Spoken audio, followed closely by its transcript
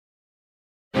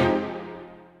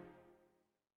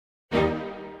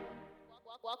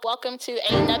Welcome to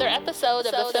another episode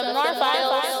of the Seminar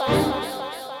Files.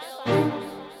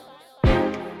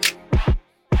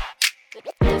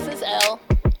 This is L.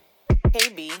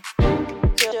 KB.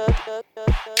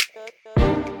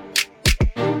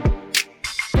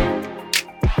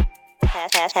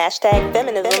 Hashtag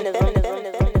feminism.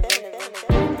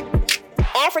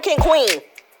 African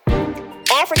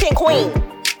queen.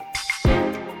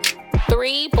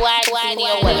 3 black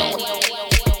female women.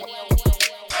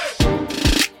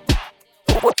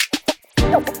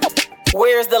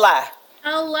 Where's the lie?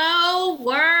 Hello,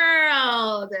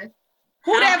 world.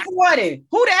 Who that 40?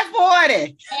 Who that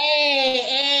 40?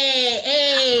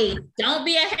 Hey. Don't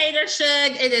be a hater,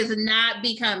 Shug. It is not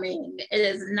becoming.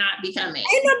 Ain't nobody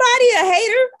a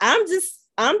hater.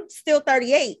 I'm still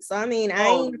 38. So I mean, I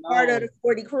ain't part of the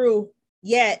 40 crew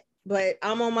yet, but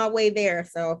I'm on my way there.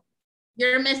 So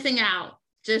you're missing out.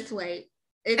 Just wait.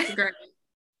 It's great.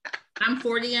 I'm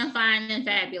 40 and fine and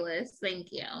fabulous.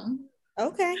 Thank you.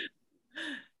 Okay.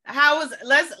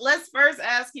 Let's first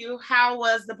ask you, how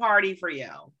was the party for you?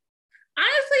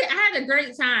 Honestly, I had a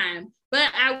great time,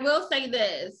 but I will say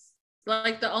this,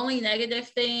 like the only negative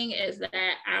thing is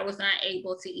that I was not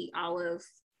able to eat all of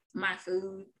my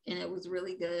food, and it was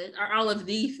really good, or all of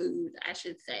the food, I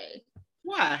should say.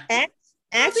 Why?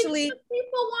 Actually, people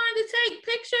wanted to take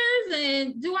pictures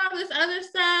and do all this other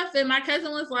stuff, and my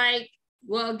cousin was like,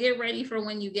 well, get ready for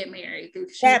when you get married.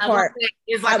 That part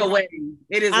is like a wedding.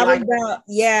 It is. I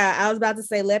was about to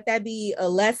say, let that be a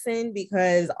lesson,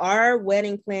 because our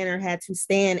wedding planner had to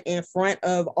stand in front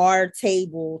of our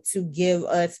table to give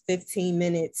us 15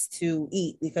 minutes to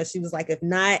eat, because she was like, if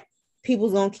not,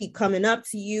 people's gonna keep coming up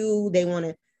to you. They want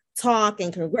to talk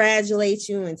and congratulate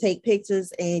you and take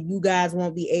pictures, and you guys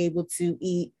won't be able to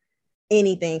eat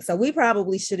anything. So we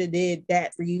probably should have did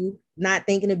that for you, not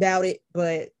thinking about it,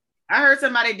 but I heard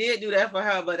somebody did do that for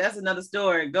her, but that's another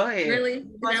story. Go ahead. Really?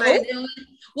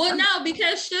 Well, no,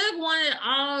 because Shug wanted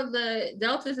all the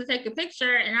Deltas to take a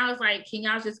picture, and I was like, can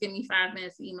y'all just give me 5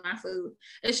 minutes to eat my food?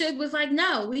 And Shug was like,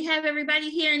 no, we have everybody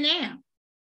here now.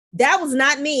 That was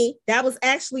not me. That was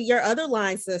actually your other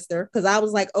line sister, because I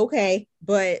was like, okay,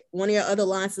 but one of your other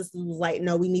line sisters was like,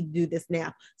 no, we need to do this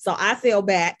now. So I fell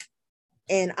back,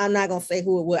 and I'm not going to say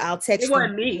who it was. I'll text you. It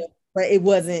wasn't me. But it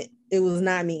was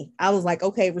not me. I was like,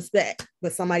 okay, respect.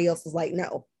 But somebody else was like,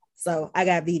 no. So I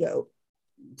got vetoed.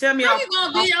 Tell me how you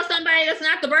going to veto somebody that's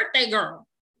not the birthday girl?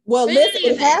 Well, listen,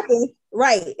 it happened.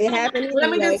 Right. It happened. Let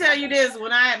me just tell you this.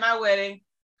 When I had my wedding,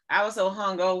 I was so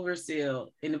hungover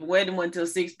still. And the wedding went till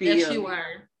 6 p.m. Yes, you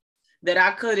were. That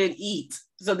I couldn't eat.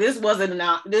 So this wasn't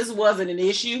an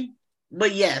issue.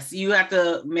 But yes, you have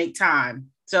to make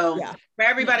time. So for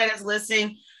everybody that's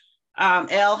listening,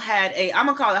 Elle had I'm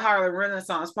gonna call it Harlem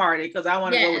Renaissance party, because I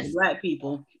want to go with Black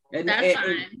people and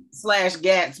slash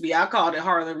Gatsby. I called it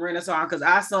Harlem Renaissance because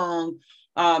I sung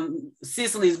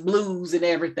Cicely's blues and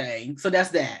everything. So that's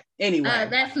that. Anyway,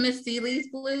 that's Miss Seeley's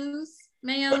blues,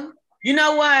 ma'am. You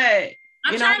know what?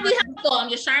 I'm trying to be helpful. I'm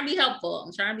just trying to be helpful.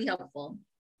 I'm trying to be helpful,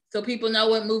 so people know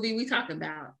what movie we talking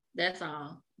about. That's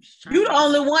all. You the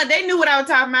only one. They knew what I was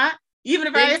talking about, even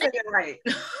if I didn't say it right.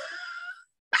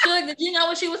 Shug, did you know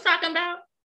what she was talking about?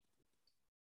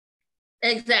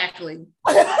 Exactly.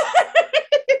 Oh,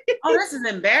 this is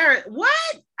embarrassing. What?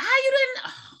 How you didn't?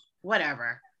 Oh,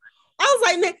 whatever. I was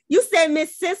like, man, you said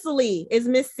Miss Cicely. It's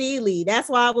Miss Seeley. That's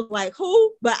why I was like,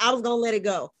 who? But I was gonna let it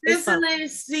go. Cicely,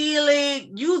 Seeley.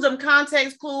 Use them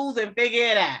context clues and figure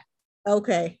it out.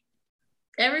 Okay.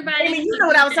 Everybody. I mean, you know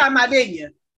what I was talking about, didn't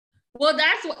you? Well,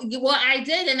 that's what I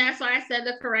did, and that's why I said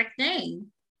the correct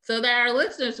name, so that our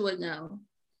listeners would know.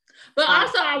 But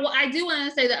also, I do want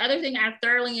to say the other thing I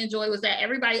thoroughly enjoyed was that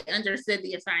everybody understood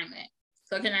the assignment.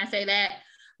 So can I say that?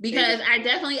 Because I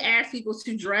definitely asked people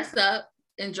to dress up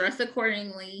and dress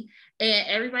accordingly. And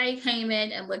everybody came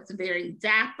in and looked very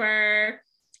dapper.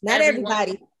 Not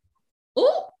everybody.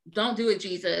 Oh, don't do it,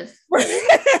 Jesus.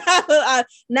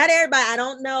 Not everybody. I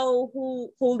don't know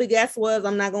who the guest was.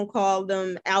 I'm not going to call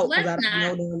them out because I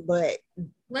don't know them, but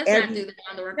let's not do that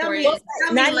on the recording.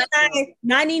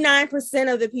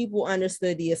 99% of the people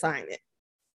understood the assignment.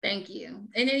 Thank you.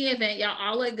 In any event, y'all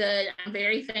all look good. I'm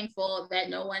very thankful that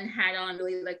no one had on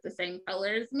really like the same color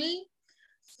as me.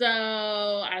 So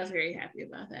I was very happy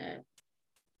about that.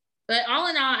 But all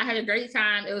in all, I had a great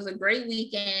time. It was a great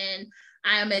weekend.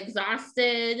 I am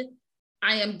exhausted.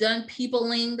 I am done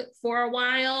peopling for a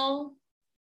while.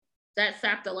 That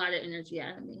sapped a lot of energy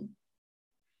out of me.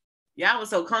 Yeah, I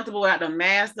was so comfortable without the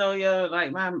mask though, yo.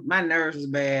 Like my nerves is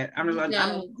bad. I'm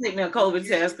taking a COVID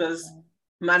test because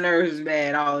my nerves is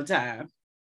bad all the time.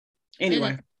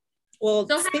 Anyway. So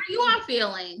how are you all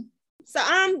feeling? So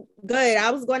I'm good.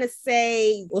 I was going to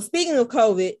say, well, speaking of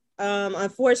COVID,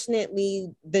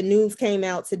 unfortunately, the news came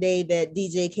out today that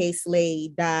DJ K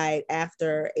Slade died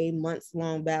after a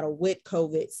months-long battle with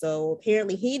COVID. So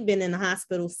apparently he'd been in the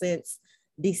hospital since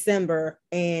December,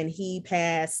 and he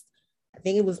passed, I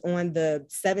think it was on the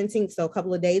 17th, so a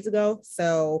couple of days ago.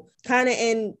 So kind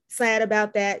of sad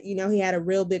about that. You know, he had a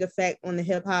real big effect on the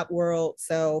hip hop world.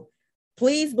 So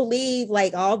please believe,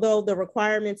 like, although the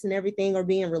requirements and everything are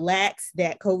being relaxed,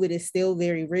 that COVID is still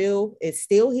very real. It's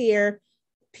still here.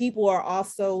 People are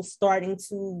also starting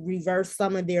to reverse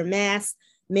some of their mask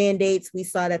mandates. We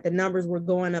saw that the numbers were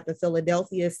going up in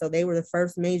Philadelphia. So they were the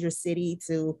first major city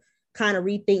to kind of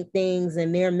rethink things,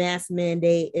 and their mask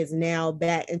mandate is now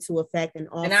back into effect. And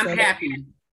I'm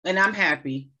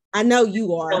happy. I know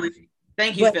you are.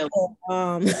 Thank you, Phil.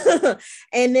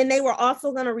 And then they were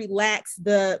also going to relax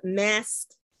the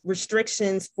mask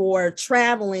restrictions for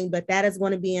traveling, but that is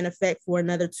going to be in effect for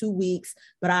another 2 weeks.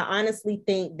 But I honestly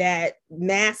think that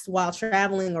masks while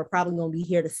traveling are probably going to be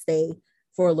here to stay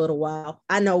for a little while.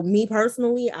 I know me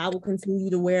personally, I will continue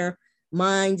to wear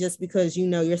mine just because, you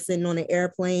know, you're sitting on an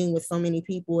airplane with so many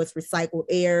people, it's recycled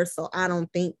air. So I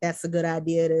don't think that's a good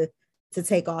idea to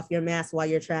take off your mask while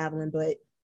you're traveling. But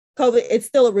COVID, it's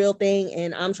still a real thing.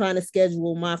 And I'm trying to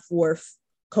schedule my 4th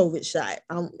COVID shot.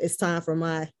 It's time for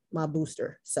my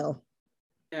booster. So.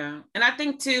 Yeah. And I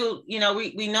think too, you know,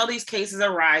 we know these cases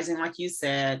are rising, like you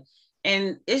said,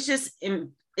 and it's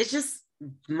just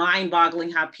mind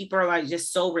boggling how people are like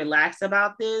just so relaxed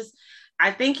about this.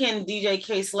 I think in DJ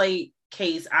K Slade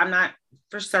case, I'm not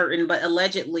for certain, but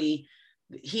allegedly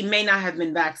he may not have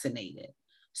been vaccinated.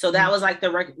 So that was like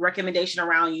the recommendation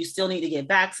around, you still need to get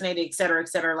vaccinated, et cetera, et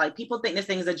cetera. Like, people think this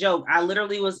thing is a joke. I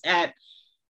literally was at,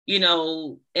 you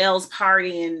know, L's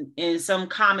party, and some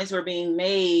comments were being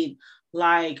made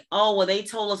like, oh, well, they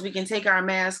told us we can take our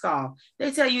mask off.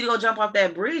 They tell you to go jump off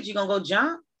that bridge, you're going to go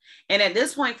jump. And at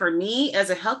this point, for me as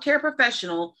a healthcare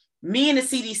professional, me and the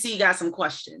CDC got some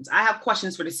questions. I have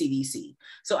questions for the CDC.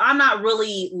 So I'm not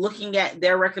really looking at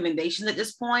their recommendations at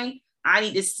this point. I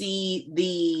need to see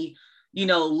the, you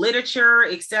know, literature,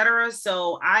 et cetera.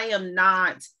 So I'm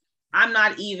not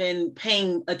even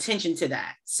paying attention to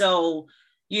that. So,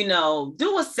 you know,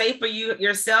 do what's safe for you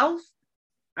yourself.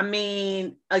 I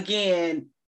mean, again,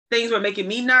 things were making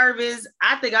me nervous.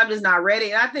 I think I'm just not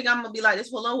ready. And I think I'm going to be like this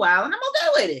for a little while, and I'm okay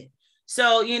with it.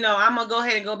 So, you know, I'm going to go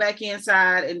ahead and go back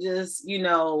inside and just, you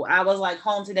know, I was like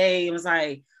home today and was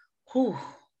like, whew,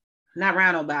 not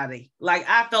around nobody. Like,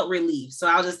 I felt relief. So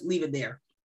I'll just leave it there.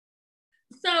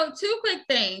 So 2 quick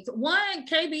things. One,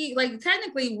 KB, like,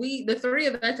 technically the 3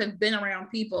 of us have been around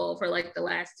people for like the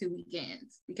last 2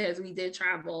 weekends because we did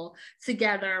travel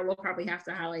together. We'll probably have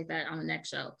to highlight that on the next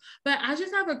show. But I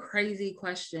just have a crazy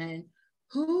question.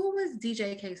 Who was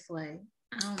DJ K Slade?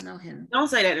 I don't know him. Don't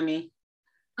say that to me.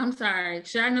 I'm sorry.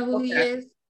 Should I know who he is?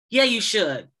 Yeah, you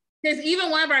should. Because even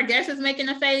one of our guests is making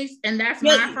a face, and that's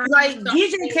my first. Like,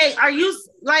 DJ K, are you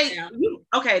like,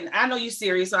 okay, I know you're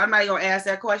serious, so I'm not going to ask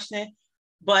that question.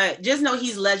 But just know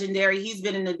he's legendary. He's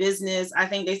been in the business. I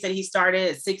think they said he started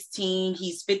at 16.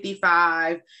 He's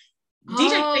 55.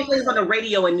 DJ K plays on the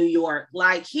radio in New York.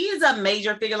 Like, he is a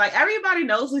major figure. Like, everybody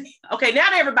knows. Okay,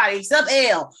 not everybody except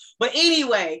L. But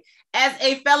anyway, as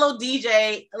a fellow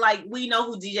DJ, like, we know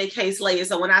who DJ K Slade is.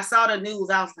 So when I saw the news,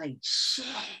 I was like, shit.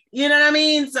 You know what I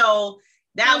mean? So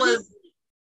that was.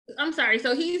 I'm sorry.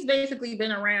 So he's basically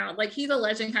been around. Like, he's a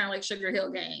legend, kind of like Sugar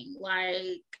Hill Gang.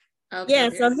 Like, okay, yeah.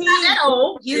 So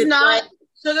he's not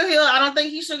Sugar Hill. I don't think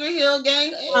he's Sugar Hill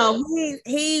Gang.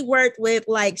 He worked with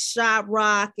like Shop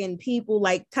Rock and people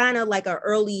like kind of like an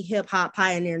early hip hop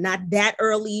pioneer. Not that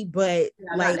early, but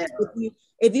like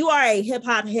if you are a hip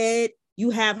hop head, you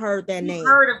have heard that name.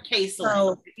 Heard of K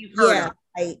Slade? So,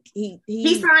 like he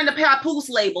signed the Papoose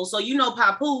label, so you know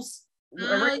Papoose,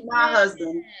 my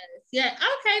husband. Yeah.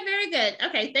 Okay. Very good.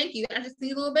 Okay. Thank you. I just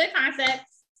need a little bit of context.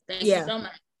 Thank you so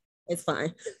much. It's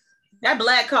fine. That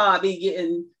black card be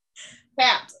getting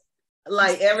tapped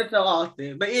like ever so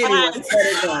often. But anyway,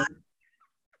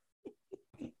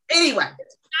 anyway.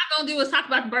 Not gonna do is talk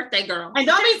about the birthday girl. And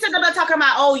don't be sitting about talking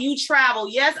about, oh, you travel.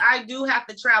 Yes, I do have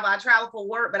to travel. I travel for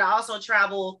work, but I also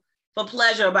travel for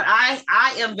pleasure. But I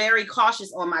am very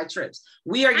cautious on my trips.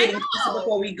 We are getting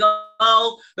before we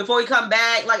go, before we come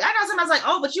back. Like, I know somebody's like,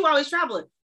 oh, but you always traveling.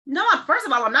 No, first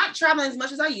of all, I'm not traveling as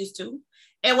much as I used to.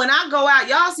 And when I go out,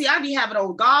 y'all see, I be having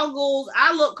on goggles.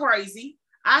 I look crazy.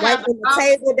 I have the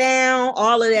table down,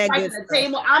 all of that good stuff.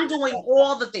 Table. I'm doing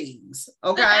all the things.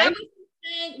 Okay.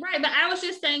 Right, but I was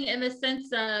just saying in the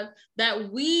sense of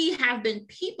that we have been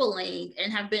peopling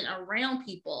and have been around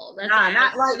people. That's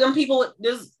not like them people with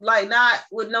just like not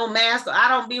with no mask. I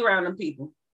don't be around them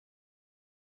people.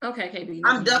 Okay, KB.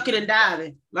 I'm ducking and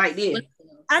diving like this.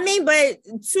 I mean, but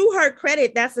to her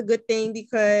credit, that's a good thing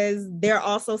because they're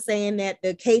also saying that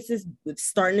the case is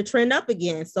starting to trend up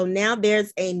again. So now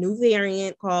there's a new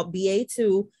variant called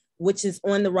BA2, which is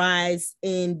on the rise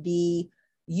in the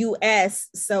US.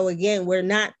 So again, we're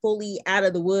not fully out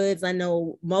of the woods. I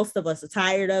know most of us are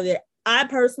tired of it. I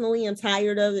personally am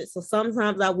tired of it. So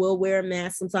sometimes I will wear a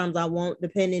mask, sometimes I won't,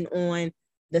 depending on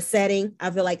the setting.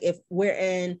 I feel like if we're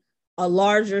in a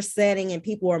larger setting and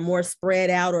people are more spread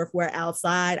out, or if we're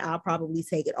outside, I'll probably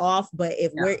take it off. But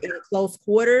if we're in close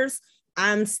quarters,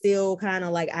 I'm still kind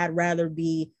of like, I'd rather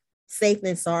be safe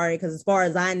than sorry. Because as far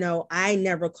as I know, I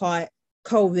never caught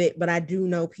COVID, but I do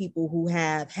know people who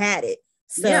have had it.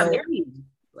 So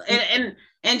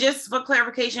and just for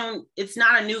clarification, it's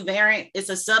not a new variant, it's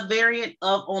a subvariant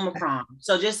of Omicron.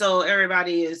 So just so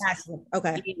everybody is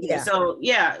okay. Yeah. So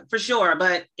yeah, for sure.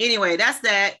 But anyway, that's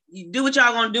that. You do what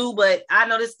y'all gonna do, but I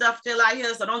know this stuff still out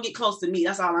here, so don't get close to me.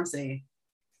 That's all I'm saying.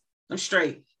 I'm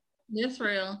straight. It's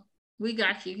real. We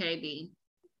got you, KB.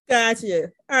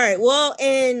 Gotcha. All right. Well,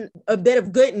 in a bit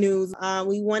of good news,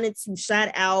 we wanted to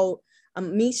shout out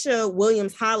Misha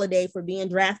Williams-Holiday for being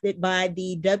drafted by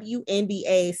the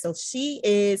WNBA. So she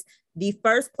is the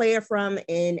first player from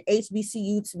an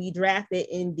HBCU to be drafted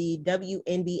in the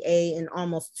WNBA in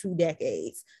almost 2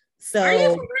 decades. So, are you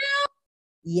for real?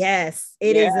 Yes,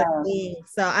 it is a thing.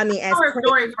 So, I mean,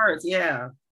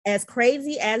 as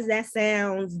crazy as that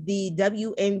sounds, the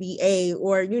WNBA,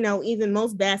 or, you know, even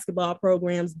most basketball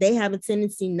programs, they have a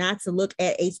tendency not to look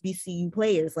at HBCU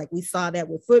players. Like we saw that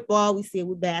with football, we see it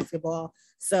with basketball.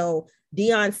 So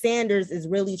Deion Sanders is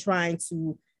really trying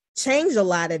to change a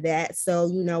lot of that. So,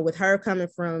 you know, with her coming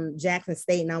from Jackson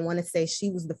State, and I want to say she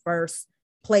was the first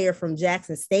player from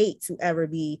Jackson State to ever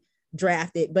be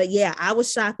drafted. But yeah, I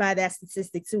was shocked by that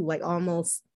statistic too, like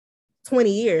almost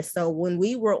 20 years. So when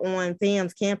we were on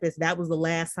FAM's campus, that was the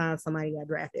last time somebody got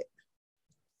drafted.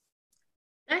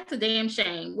 That's a damn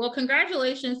shame. Well,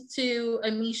 congratulations to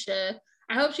Amisha.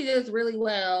 I hope she does really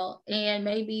well, and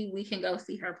maybe we can go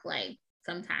see her play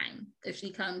sometime if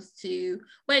she comes to.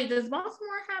 Wait, does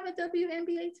Baltimore have a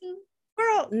WNBA team?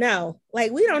 Girl, no.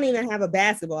 Like we don't even have a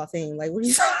basketball team. Like what are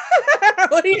you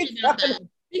talking about?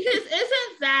 Because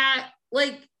isn't that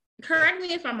like? Correct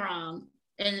me if I'm wrong.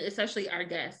 And especially our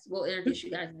guests, we'll introduce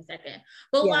you guys in a second.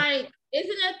 But like,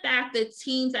 isn't it that the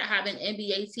teams that have an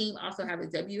NBA team also have a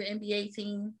WNBA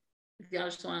team? If y'all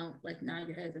just want to like nod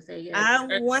your heads and say yes.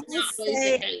 I want to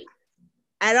say,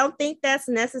 I don't think that's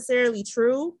necessarily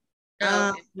true.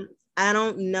 I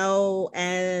don't know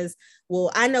as well.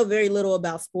 I know very little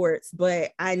about sports,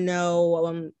 but I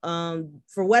know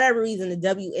for whatever reason, the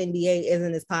WNBA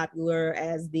isn't as popular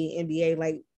as the NBA.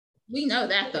 Like, we know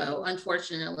that though,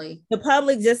 unfortunately. The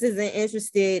public just isn't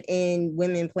interested in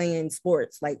women playing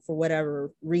sports, like for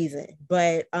whatever reason.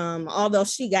 But although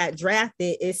she got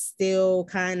drafted, it's still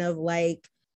kind of like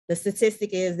the statistic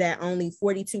is that only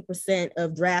 42%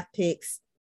 of draft picks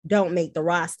don't make the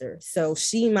roster. So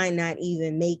she might not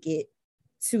even make it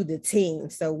to the team.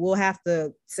 So we'll have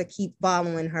to keep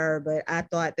following her. But I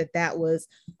thought that was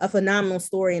a phenomenal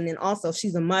story. And then also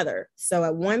she's a mother. So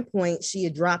at one point she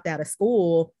had dropped out of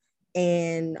school,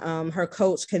 and her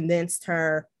coach convinced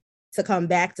her to come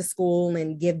back to school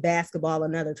and give basketball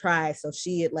another try. So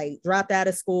she had like dropped out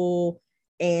of school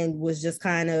and was just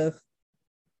kind of,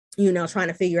 you know, trying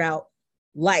to figure out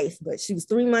life. But she was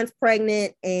 3 months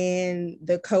pregnant, and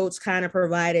the coach kind of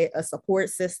provided a support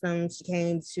system. She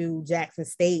came to Jackson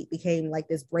State, became like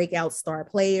this breakout star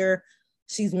player.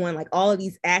 She's won like all of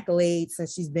these accolades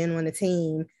since she's been on the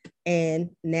team. And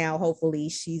now hopefully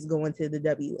she's going to the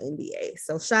WNBA.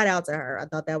 So shout out to her. I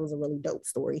thought that was a really dope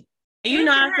story. You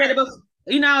know, I said it before,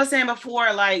 I was saying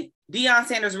before, like Deion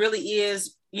Sanders really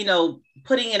is, you know,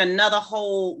 putting in another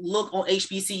whole look on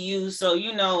HBCU. So,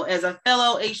 you know, as a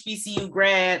fellow HBCU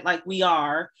grad, like we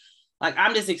are, like,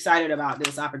 I'm just excited about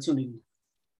this opportunity.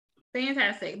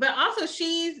 Fantastic. But also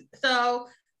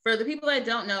for the people that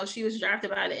don't know, she was drafted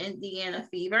by the Indiana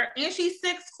Fever, and she's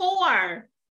 6'4".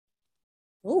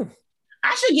 Ooh.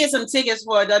 I should get some tickets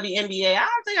for a WNBA. I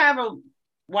don't think I ever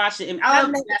watched it.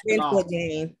 I've never been to a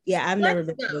game. Yeah, I've never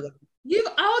been to a game.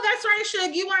 That's right,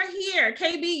 Shug. You weren't here.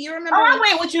 KB, you remember? Oh, I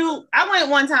went with you. I went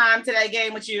one time to that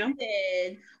game with you. I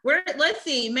did. Let's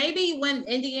see. Maybe when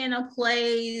Indiana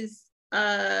plays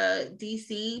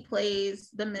DC plays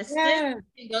the Mystics,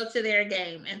 we can go to their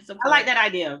game and support. I like that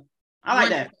idea. I like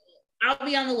that. I'll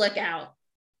be on the lookout.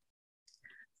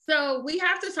 So we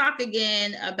have to talk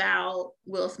again about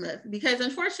Will Smith because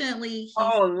unfortunately,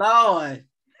 oh Lord.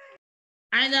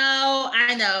 I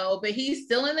know, but he's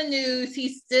still in the news.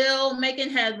 He's still making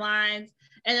headlines.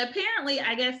 And apparently,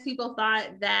 I guess people thought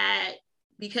that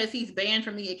because he's banned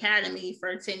from the Academy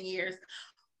for 10 years,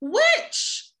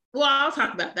 which, well, I'll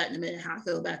talk about that in a minute, how I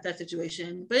feel about that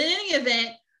situation. But in any event,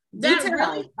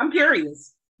 I'm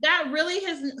curious. That really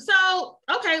has, so,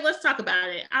 okay, let's talk about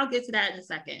it. I'll get to that in a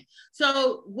second.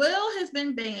 So Will has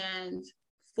been banned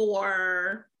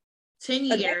for 10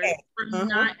 years for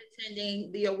not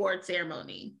attending the award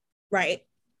ceremony. Right.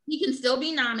 He can still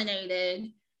be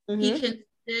nominated. He can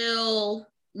still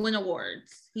win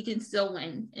awards. He can still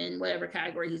win in whatever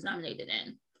category he's nominated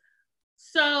in.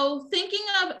 So thinking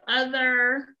of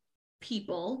other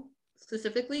people,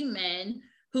 specifically men,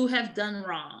 who have done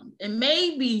wrong. And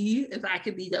maybe, if I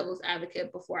could be devil's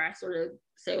advocate before I sort of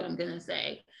say what I'm going to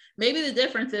say, maybe the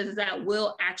difference is that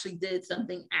Will actually did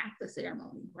something at the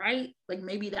ceremony, right? Like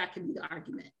maybe that could be the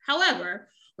argument. However,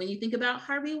 when you think about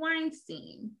Harvey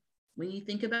Weinstein, when you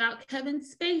think about Kevin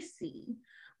Spacey,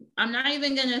 I'm not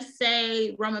even going to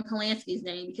say Roman Polanski's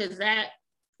name because that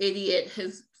idiot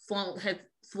has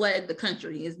fled the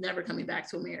country. He is never coming back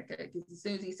to America because as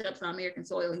soon as he steps on American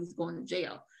soil, he's going to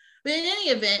jail. But in any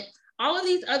event, all of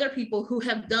these other people who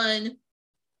have done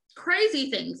crazy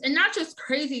things, and not just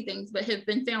crazy things, but have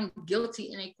been found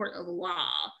guilty in a court of law,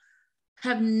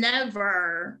 have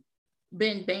never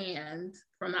been banned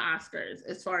from the Oscars,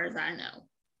 as far as I know.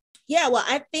 Yeah, well,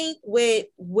 I think with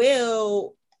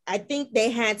Will, I think they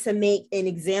had to make an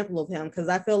example of him because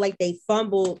I feel like they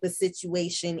fumbled the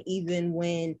situation even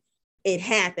when it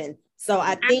happened. So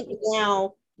I think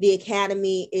now the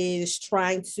Academy is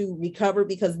trying to recover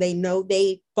because they know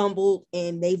they fumbled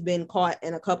and they've been caught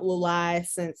in a couple of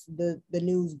lies since the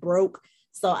news broke.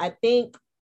 So I think,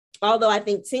 although I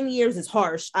think 10 years is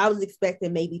harsh, I was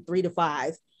expecting maybe 3 to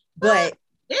 5. But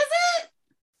is it?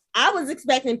 I was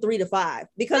expecting 3 to 5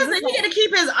 because he got to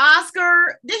keep his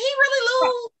Oscar. Did he really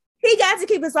lose? He got to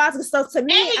keep his Oscar. So to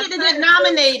me, and he got to get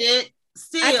nominated.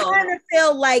 Still. I kind of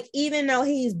feel like even though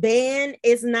he's banned,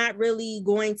 it's not really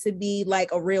going to be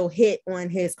like a real hit on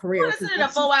his career. What is it, a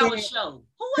 4-hour show?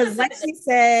 Because like she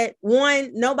said,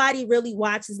 one, nobody really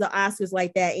watches the Oscars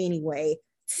like that anyway.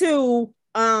 Two,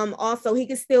 also he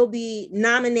could still be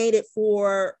nominated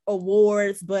for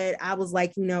awards, but I was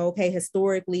like, okay,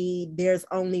 historically, there's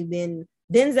only been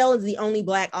Denzel is the only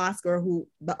black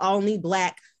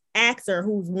actor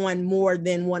who's won more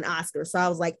than one Oscar. So I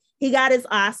was like, he got his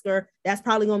Oscar. That's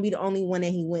probably going to be the only one that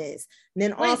he wins. And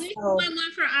then also, did he win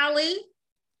one for Ali?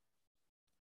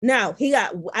 No,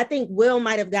 I think Will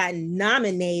might have gotten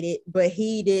nominated, but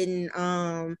he didn't.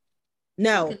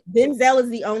 No, Denzel is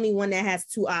the only one that has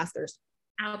 2 Oscars.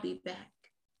 I'll be back.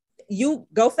 You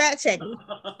go fact check. We all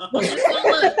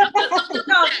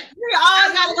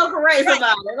gotta go crazy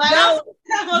about it. I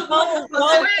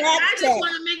just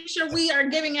want to make sure we are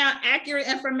giving out accurate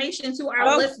information to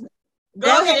our listeners.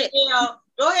 Go ahead, Elle.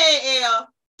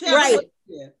 Tell right.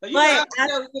 But go ahead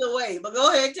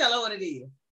and tell her what it is.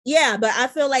 Yeah, but I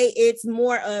feel like it's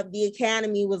more of the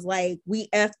Academy was like, we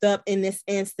effed up in this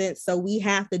instance, so we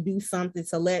have to do something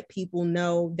to let people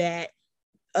know that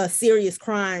a serious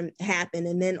crime happened.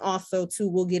 And then also, too,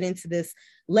 we'll get into this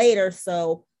later.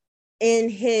 So in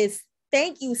his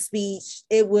thank you speech,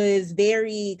 it was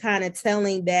very kind of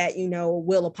telling that,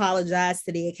 Will apologize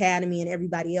to the Academy and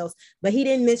everybody else, but he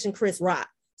didn't mention Chris Rock.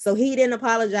 So he didn't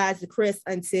apologize to Chris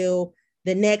until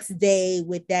the next day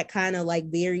with that kind of like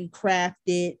very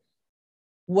crafted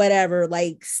whatever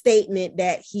like statement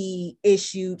that he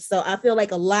issued. So I feel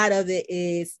like a lot of it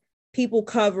is people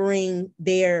covering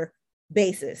their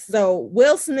basis. So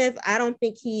Will Smith, I don't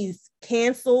think he's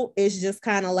canceled. It's just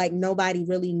kind of like nobody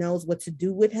really knows what to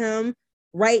do with him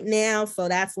right now. So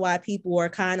that's why people are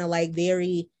kind of like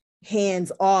very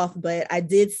hands off. But I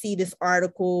did see this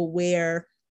article where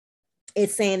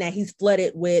it's saying that he's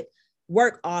flooded with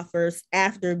work offers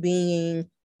after being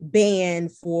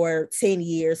banned for 10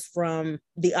 years from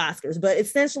the Oscars. But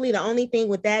essentially the only thing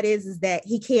with that is that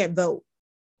he can't vote.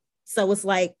 So it's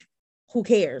like, who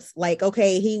cares? Like,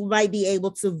 okay, he might be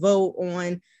able to vote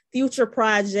on future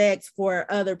projects for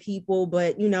other people,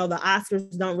 but the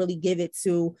Oscars don't really give it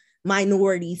to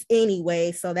minorities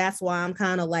anyway. So that's why I'm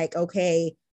kind of like,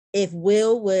 okay, if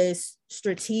Will was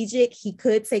strategic, he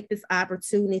could take this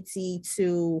opportunity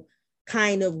to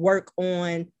kind of work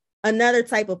on another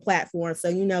type of platform.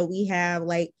 So, we have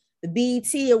like the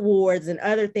BET Awards and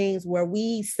other things where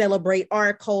we celebrate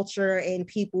our culture and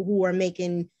people who are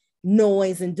making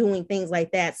noise and doing things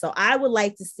like that. So I would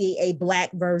like to see a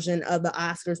Black version of the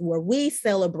Oscars where we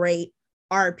celebrate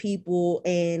our people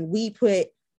and we put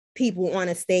people on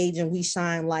a stage and we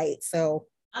shine light. So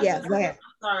yeah, go ahead.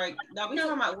 Sorry, now we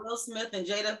talking about Will Smith and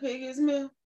Jada Pinkett Smith?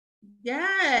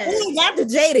 Yes. We ain't got to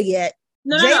Jada yet.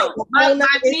 No. My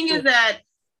thing is that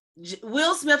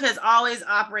Will Smith has always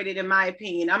operated, in my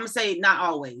opinion, I'm gonna say not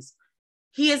always.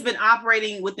 He has been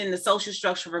operating within the social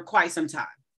structure for quite some time.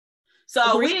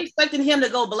 So we expecting him to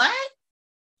go black?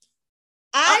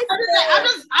 I'm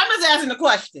just asking the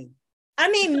question. I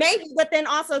mean, maybe, but then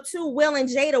also too, Will and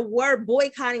Jada were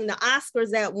boycotting the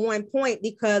Oscars at one point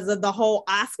because of the whole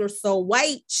Oscar so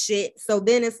white shit. So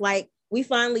then it's like, we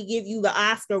finally give you the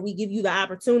Oscar, we give you the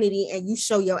opportunity, and you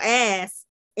show your ass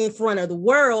in front of the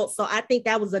world. So I think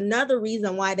that was another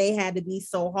reason why they had to be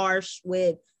so harsh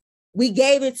with, we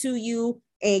gave it to you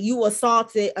and you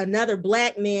assaulted another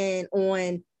black man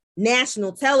on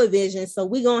national television. So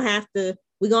we're gonna have to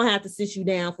sit you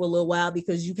down for a little while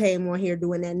because you came on here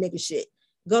doing that nigga shit.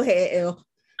 Go ahead, Elle.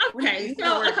 Okay,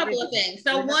 so a couple of things.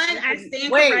 So one, I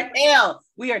stand corrected. Wait, Elle,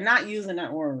 we are not using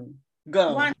that word.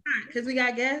 Go. Why not? Because we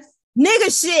got guests.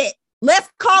 Nigga shit. Let's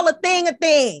call a thing a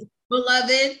thing.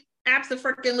 Beloved,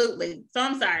 absolutely. So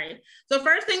I'm sorry. So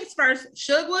first things first,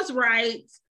 Suge was right.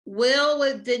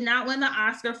 Will did not win the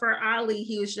Oscar for Ali.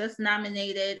 He was just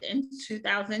nominated in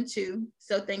 2002.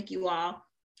 So thank you all.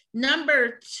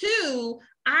 Number two,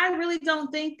 I really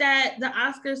don't think that the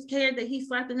Oscars cared that he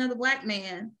slapped another black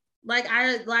man.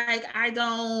 I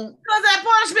don't. Because that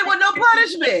punishment was no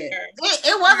punishment.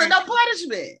 It wasn't no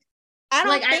punishment.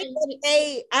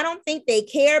 I don't think they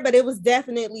care, but it was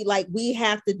definitely like, we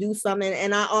have to do something.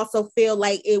 And I also feel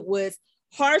like it was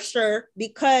harsher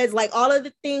because like all of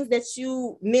the things that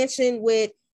you mentioned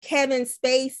with Kevin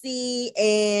Spacey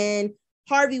and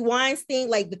Harvey Weinstein,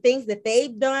 like the things that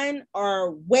they've done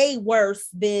are way worse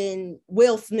than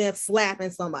Will Smith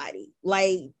slapping somebody.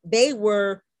 Like they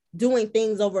were doing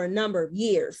things over a number of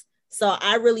years. So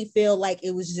I really feel like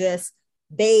it was just,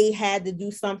 they had to do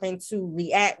something to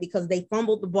react because they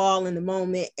fumbled the ball in the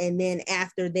moment. And then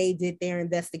after they did their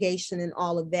investigation and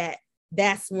all of that,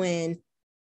 that's when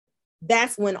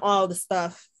all the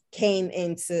stuff came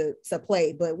into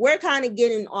play. But we're kind of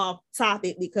getting off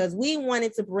topic because we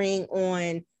wanted to bring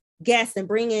on guests and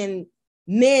bring in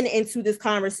men into this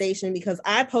conversation because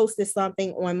I posted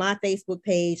something on my Facebook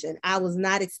page and I was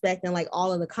not expecting like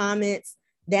all of the comments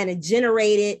that it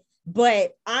generated.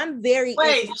 But I'm very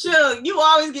sure. You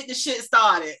always get the shit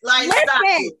started. Like, listen,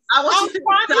 I want you to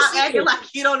stop acting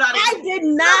like you don't know. I did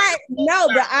not know,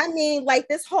 but I mean, like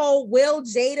this whole Will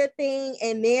Jada thing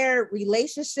and their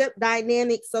relationship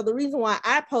dynamic. So the reason why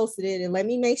I posted it, and let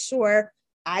me make sure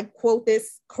I quote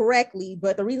this correctly,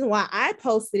 but the reason why I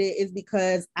posted it is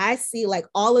because I see like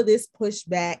all of this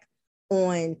pushback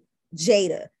on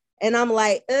Jada. And I'm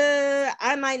like,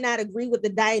 I might not agree with the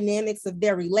dynamics of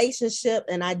their relationship.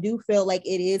 And I do feel like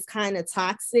it is kind of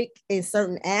toxic in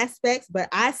certain aspects, but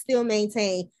I still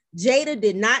maintain Jada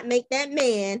did not make that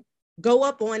man go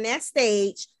up on that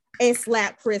stage and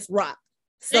slap Chris Rock.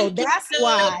 So that's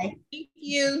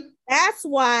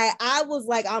why I was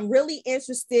like, I'm really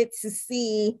interested to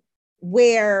see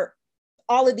where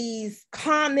all of these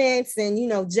comments and, you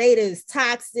know, Jada is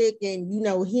toxic and, you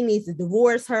know, he needs to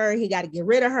divorce her. He got to get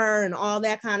rid of her and all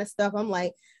that kind of stuff. I'm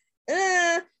like,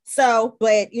 So,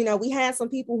 but, you know, we had some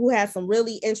people who had some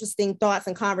really interesting thoughts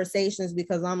and conversations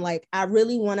because I'm like, I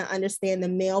really want to understand the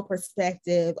male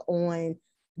perspective on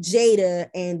Jada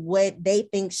and what they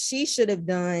think she should have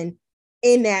done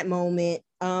in that moment.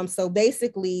 So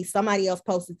basically somebody else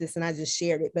posted this and I just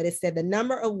shared it, but it said the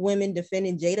number of women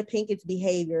defending Jada Pinkett's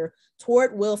behavior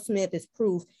toward Will Smith is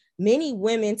proof many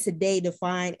women today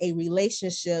define a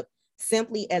relationship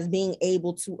simply as being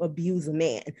able to abuse a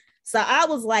man. So I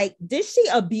was like, did she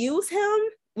abuse him?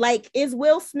 Like, is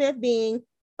Will Smith being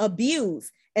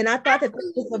abused? And I thought that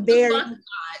this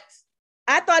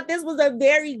was a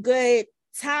very good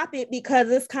topic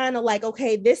because it's kind of like,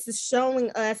 okay, this is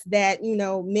showing us that, you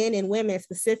know, men and women,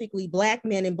 specifically Black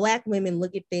men and Black women,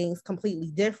 look at things completely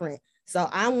different. So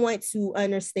I want to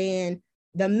understand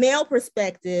the male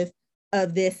perspective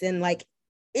of this and like,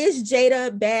 is Jada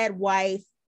a bad wife?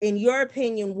 In your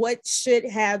opinion, what should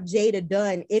have Jada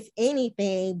done, if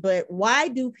anything? But why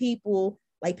do people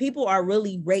are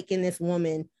really raking this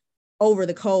woman over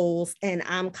the coals? And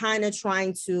I'm kind of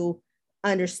trying to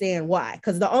understand why,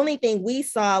 because the only thing we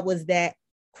saw was that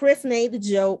Chris made the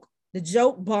joke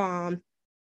bombed,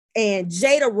 and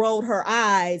Jada rolled her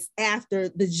eyes after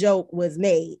the joke was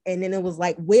made. And then it was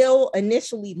like Will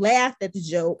initially laughed at the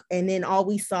joke, and then all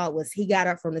we saw was he got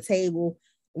up from the table,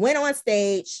 went on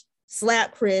stage,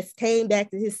 slapped Chris, came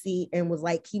back to his seat, and was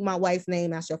like, keep my wife's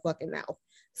name out your fucking mouth.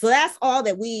 So that's all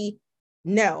that we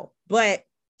No, but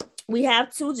we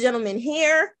have two gentlemen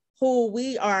here who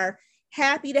we are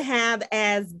happy to have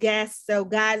as guests. So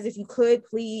guys, if you could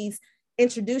please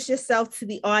introduce yourself to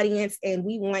the audience, and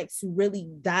we want to really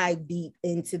dive deep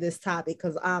into this topic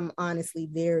because I'm honestly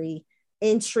very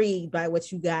intrigued by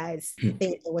what you guys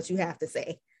think and what you have to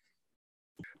say.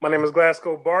 My name is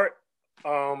Glasgow Bart.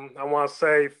 I want to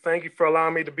say thank you for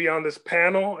allowing me to be on this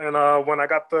panel. And when I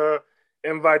got the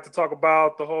invite to talk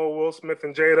about the whole Will Smith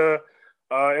and Jada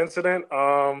incident,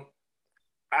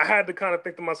 I had to kind of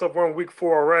think to myself, we're in week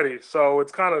 4 already. So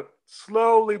it's kind of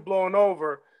slowly blowing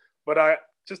over. But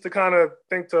just to kind of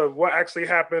think to what actually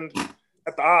happened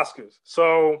at the Oscars.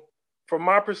 So from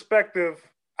my perspective,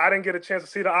 I didn't get a chance to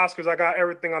see the Oscars. I got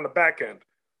everything on the back end.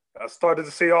 I started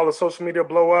to see all the social media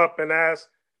blow up and ask,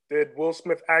 did Will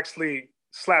Smith actually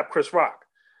slap Chris Rock?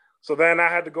 So then I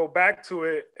had to go back to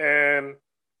it. And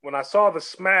when I saw the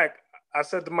smack, I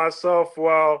said to myself,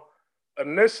 well,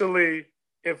 initially,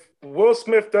 if Will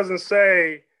Smith doesn't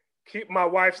say, keep my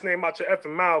wife's name out your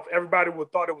effing mouth, everybody would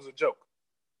have thought it was a joke.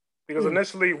 Because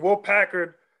initially, Will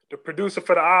Packard, the producer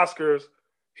for the Oscars,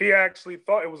 he actually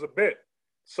thought it was a bit.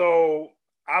 So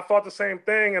I thought the same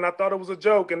thing, and I thought it was a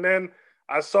joke. And then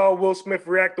I saw Will Smith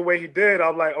react the way he did. I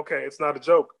was like, okay, it's not a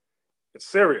joke. It's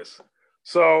serious.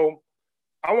 So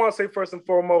I want to say first and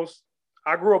foremost,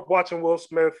 I grew up watching Will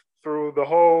Smith through the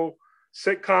whole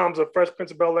sitcoms of Fresh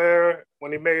Prince of Bel-Air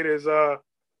when he made his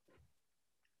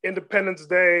Independence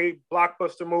Day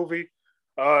blockbuster movie.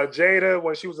 Jada,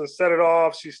 when she was in Set It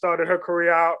Off, she started her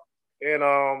career out in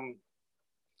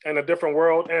A Different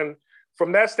World. And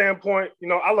from that standpoint, you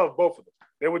know, I love both of them.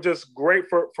 They were just great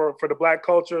for the Black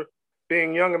culture,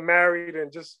 being young and married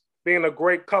and just being a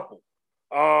great couple.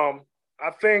 I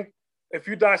think if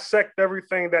you dissect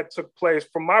everything that took place,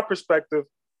 from my perspective,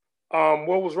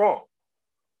 Will was wrong.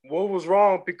 Will was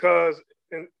wrong because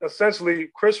essentially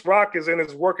Chris Rock is in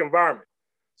his work environment.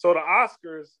 So the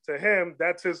Oscars, to him,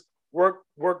 that's his work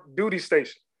duty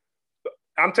station.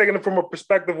 I'm taking it from a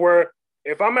perspective where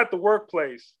if I'm at the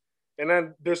workplace and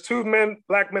then there's 2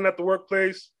 black men at the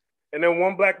workplace, and then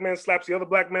one black man slaps the other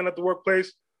black man at the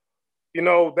workplace, you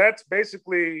know, that's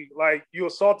basically like you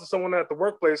assaulted someone at the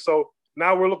workplace. So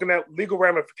now we're looking at legal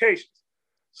ramifications.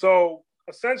 So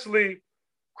essentially,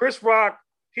 Chris Rock,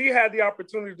 he had the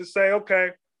opportunity to say, okay,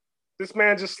 this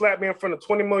man just slapped me in front of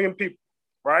 20 million people,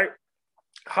 right?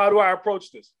 How do I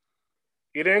approach this?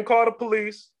 He didn't call the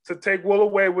police to take Will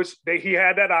away, which he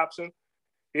had that option.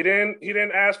 He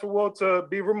didn't ask for Will to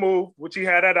be removed, which he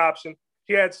had that option.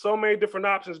 He had so many different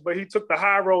options, but he took the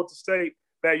high road to state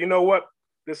that, you know what,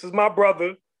 this is my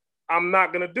brother. I'm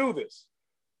not going to do this.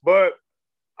 But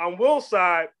on Will's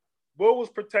side, Will was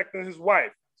protecting his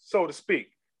wife, so to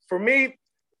speak. For me,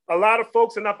 a lot of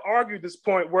folks, and I've argued this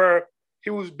point where he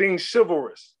was being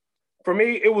chivalrous. For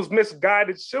me, it was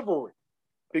misguided chivalry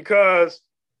because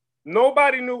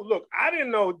nobody knew. Look, I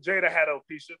didn't know Jada had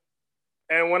alopecia.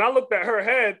 And when I looked at her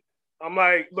head, I'm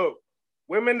like, look,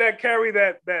 women that carry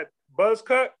that buzz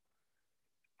cut,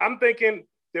 I'm thinking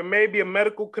there may be a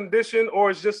medical condition or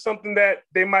it's just something that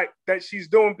she's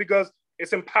doing because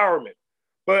it's empowerment.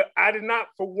 But I did not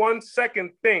for 1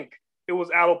 second think it was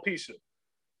alopecia,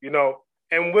 you know?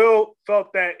 And Will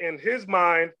felt that in his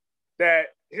mind that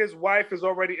his wife is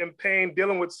already in pain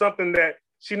dealing with something that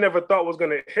she never thought was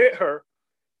going to hit her.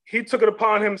 He took it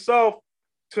upon himself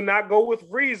to not go with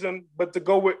reason, but to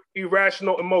go with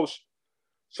irrational emotion.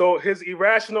 So his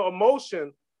irrational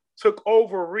emotion took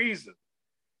over reason.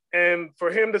 And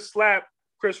for him to slap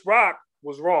Chris Rock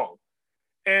was wrong.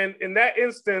 And in that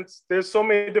instance, there's so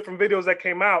many different videos that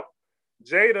came out.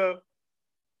 Jada,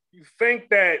 you think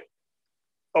that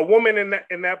a woman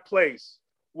in that place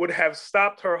would have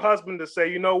stopped her husband to say,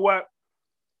 you know what,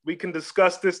 we can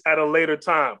discuss this at a later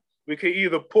time. We could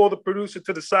either pull the producer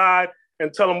to the side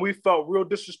and tell him we felt real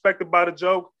disrespected by the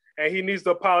joke and he needs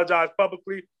to apologize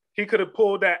publicly. He could have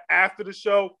pulled that after the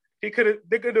show. There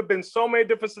could have been so many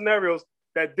different scenarios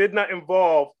that did not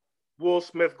involve Will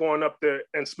Smith going up there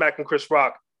and smacking Chris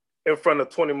Rock in front of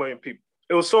 20 million people.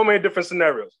 It was so many different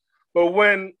scenarios. But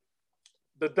when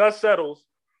the dust settles,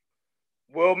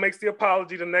 Will makes the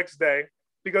apology the next day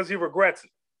because he regrets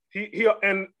it.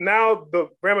 And now the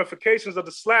ramifications of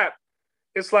the slap,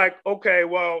 it's like, okay,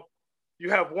 well, you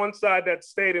have one side that's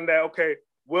stating that, okay,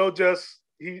 Will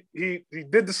he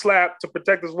did the slap to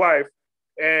protect his wife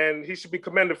and he should be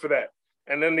commended for that.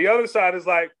 And then the other side is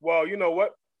like, well, you know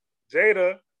what?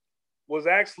 Jada was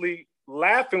actually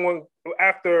laughing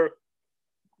after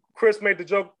Chris made the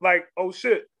joke like, oh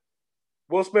shit,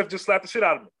 Will Smith just slapped the shit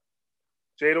out of me.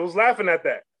 Jada was laughing at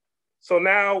that. So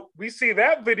now we see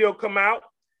that video come out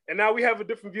and now we have a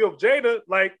different view of Jada.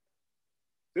 Like,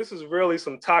 this is really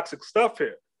some toxic stuff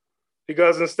here.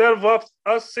 Because instead of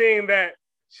us seeing that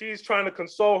she's trying to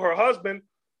console her husband,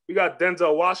 we got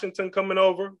Denzel Washington coming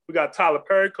over. We got Tyler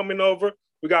Perry coming over.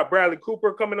 We got Bradley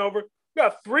Cooper coming over. We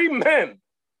got 3 men,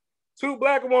 2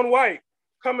 black and 1 white,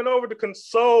 coming over to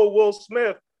console Will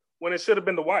Smith when it should have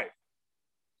been the wife.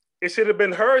 It should have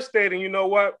been her stating, you know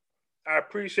what? I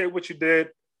appreciate what you did.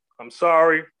 I'm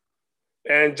sorry.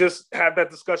 And just have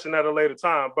that discussion at a later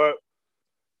time. But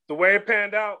the way it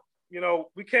panned out,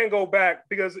 we can't go back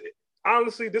because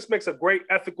honestly, this makes a great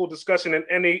ethical discussion in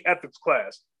any ethics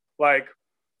class. Like,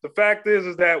 the fact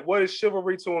is that what is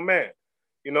chivalry to a man?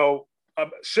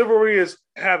 Chivalry is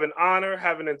having honor,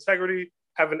 having integrity,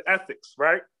 having ethics,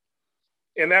 right?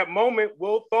 In that moment,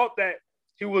 Will thought that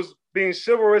he was being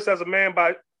chivalrous as a man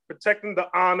by protecting the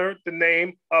honor, the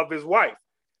name of his wife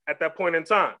at that point in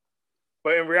time.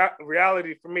 But in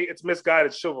reality, for me, it's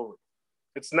misguided chivalry.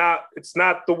 It's not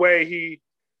the way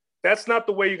that's not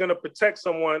the way you're going to protect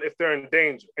someone if they're in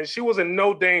danger. And she was in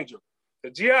no danger. The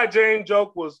G.I. Jane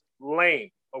joke was lame,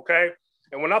 okay?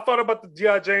 And when I thought about the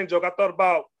G.I. Jane joke, I thought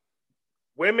about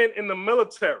women in the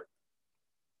military,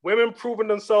 women proving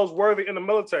themselves worthy in the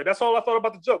military. That's all I thought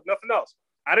about the joke, nothing else.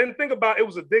 I didn't think about it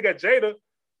was a dig at Jada,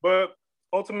 but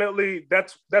ultimately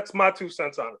that's my 2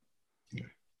 cents on it.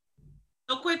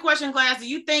 So quick question, class. Do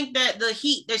you think that the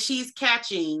heat that she's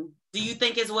catching, do you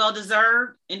think it's well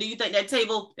deserved? And do you think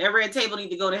that red table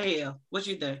need to go to hell? What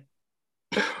you think?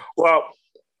 Well,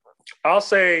 I'll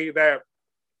say that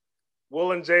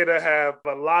Will and Jada have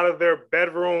a lot of their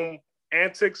bedroom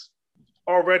antics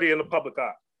already in the public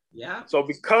eye. Yeah. So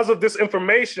because of this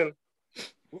information,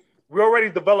 we already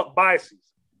developed biases.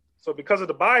 So because of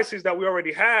the biases that we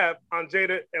already have on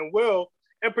Jada and Will,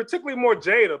 and particularly more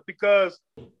Jada, because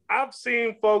I've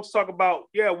seen folks talk about,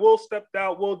 Will stepped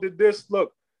out, Will did this.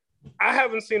 Look, I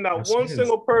haven't seen not one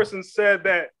single person said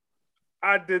that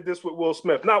I did this with Will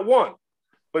Smith, not one.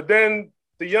 But then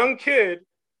the young kid,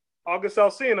 August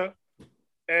Alsina,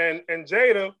 and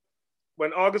Jada,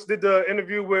 when August did the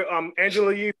interview with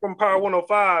Angela Yee from Power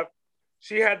 105,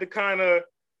 she had to kind of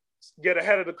get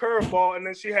ahead of the curveball, and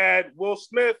then she had Will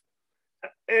Smith,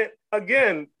 and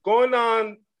again, going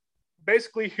on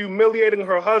basically humiliating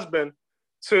her husband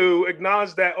to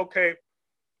acknowledge that, okay,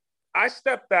 I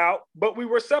stepped out, but we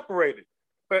were separated.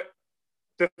 But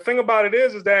the thing about it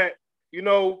is that, you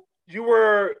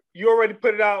already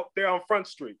put it out there on Front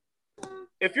Street.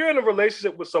 If you're in a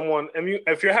relationship with someone and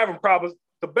if you're having problems,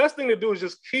 the best thing to do is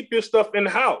just keep your stuff in the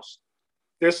house.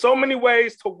 There's so many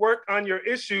ways to work on your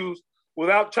issues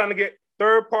without trying to get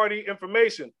third-party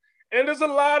information. And there's a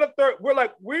lot of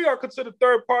we are considered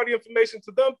third-party information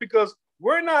to them because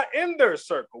we're not in their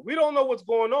circle. We don't know what's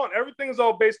going on. Everything is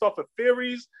all based off of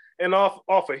theories and off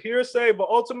of hearsay, but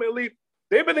ultimately,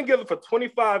 they've been together for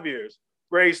 25 years,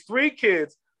 raised 3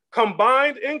 kids,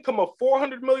 combined income of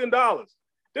 $400 million.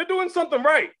 They're doing something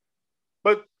right,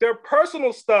 but their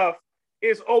personal stuff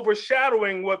is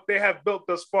overshadowing what they have built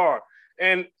thus far.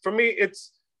 And for me,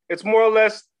 it's more or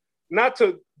less not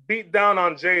to beat down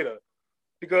on Jada,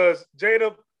 because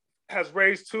Jada has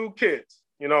raised 2 kids,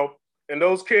 and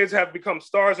those kids have become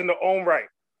stars in their own right.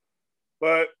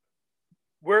 But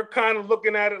we're kind of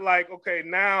looking at it like, okay,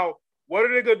 now what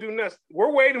are they going to do next?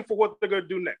 We're waiting for what they're going to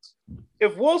do next.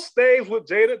 If Will stays with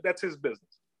Jada, that's his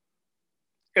business.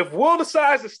 If Will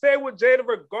decides to stay with Jada,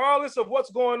 regardless of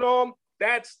what's going on,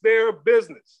 that's their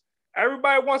business.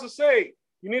 Everybody wants to say,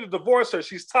 you need to divorce her,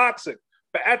 she's toxic.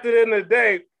 But at the end of the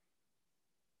day,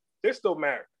 they're still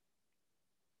married.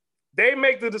 They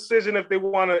make the decision if they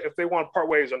want to part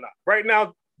ways or not. Right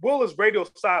now, Will is radio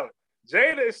silent.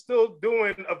 Jada is still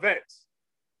doing events.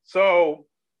 So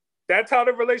that's how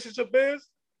the relationship is.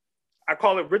 I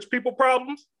call it rich people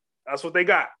problems. That's what they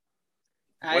got.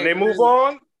 When they move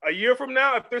on, a year from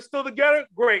now, if they're still together,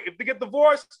 great. If they get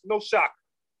divorced, no shock.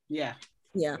 Yeah.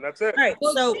 Yeah. And that's it. All right.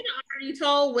 Well, So Tina already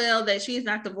told Will that she's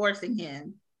not divorcing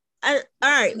him. all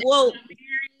right. Well,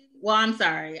 I'm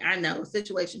sorry. I know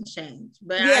situations change,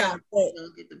 but yeah, I don't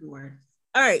think get divorced.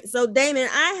 All right. So Damon,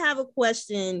 I have a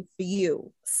question for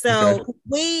you. So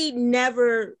we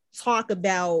never talk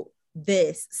about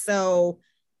this. So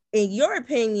in your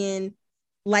opinion,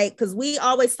 because we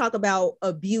always talk about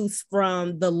abuse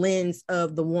from the lens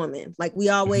of the woman. Like we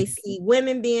always see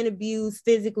women being abused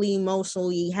physically,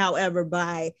 emotionally, however,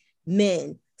 by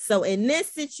men. So in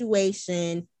this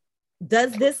situation,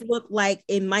 does this look like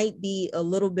it might be a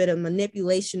little bit of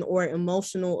manipulation or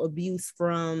emotional abuse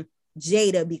from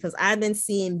Jada? Because I've been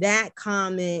seeing that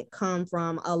comment come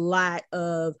from a lot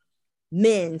of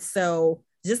men. So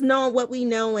just knowing what we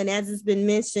know, and as it's been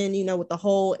mentioned, with the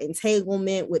whole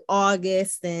entanglement with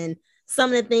August and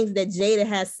some of the things that Jada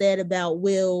has said about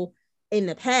Will in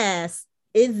the past,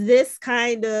 is this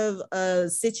kind of a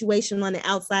situation on the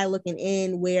outside looking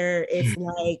in where it's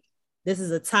like, this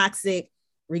is a toxic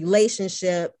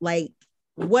relationship? Like,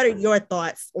 what are your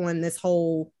thoughts on this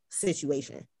whole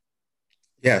situation?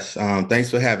 Yes, thanks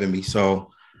for having me.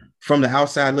 So from the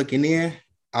outside looking in,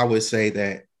 I would say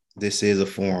that this is a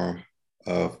form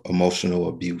of emotional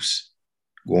abuse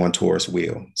going towards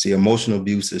Will. See, emotional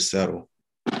abuse is subtle.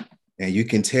 And you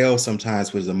can tell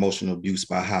sometimes with emotional abuse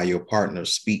by how your partner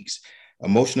speaks.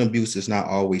 Emotional abuse is not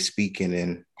always speaking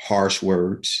in harsh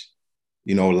words,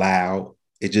 loud.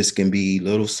 It just can be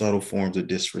little subtle forms of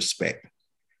disrespect.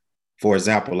 For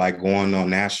example, like going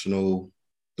on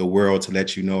the world to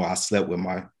let you know I slept with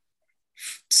my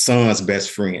son's best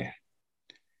friend.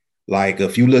 Like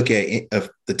if you look at if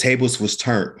the tables was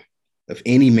turned, if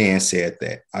any man said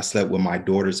that I slept with my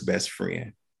daughter's best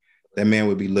friend, that man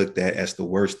would be looked at as the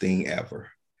worst thing ever,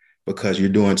 because you're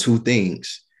doing two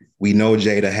things. We know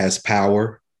Jada has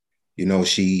power.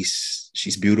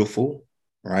 She's beautiful,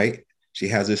 right? She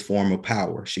has this form of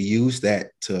power. She used that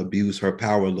to abuse her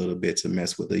power a little bit to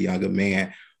mess with a younger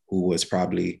man who was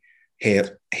probably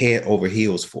head over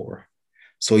heels for her.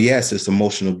 So yes, it's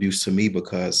emotional abuse to me,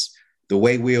 because the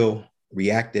way Will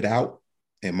reacted out,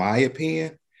 in my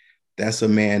opinion, that's a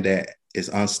man that is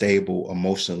unstable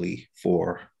emotionally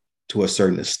to a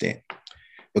certain extent.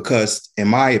 Because in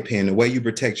my opinion, the way you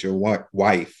protect your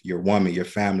wife, your woman, your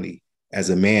family as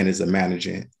a man is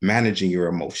managing your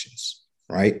emotions,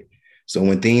 right? So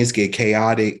when things get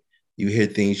chaotic, you hear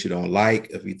things you don't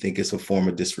like, if you think it's a form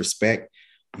of disrespect,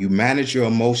 you manage your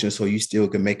emotions so you still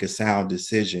can make a sound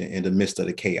decision in the midst of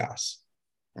the chaos,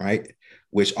 right?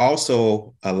 Which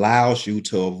also allows you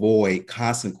to avoid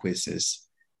consequences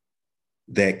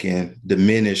that can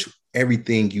diminish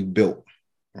everything you built,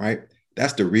 right?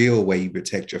 That's the real way you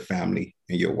protect your family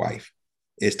and your wife,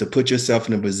 is to put yourself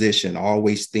in a position,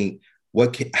 always think,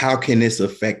 how can this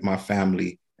affect my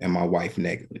family and my wife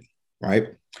negatively, right?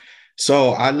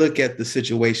 So I look at the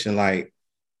situation like,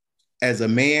 as a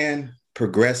man,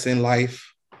 progress in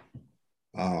life,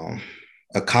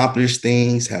 accomplish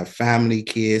things, have family,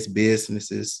 kids,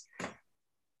 businesses,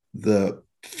 the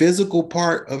physical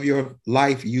part of your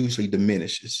life usually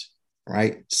diminishes,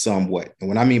 right? Somewhat. And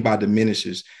what I mean by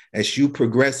diminishes, as you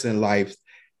progress in life,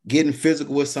 getting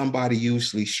physical with somebody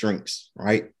usually shrinks,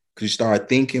 right? Because you start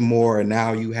thinking more, and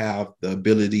now you have the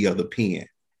ability of the pen.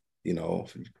 You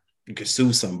can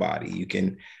sue somebody.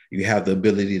 You have the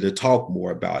ability to talk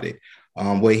more about it.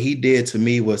 What he did to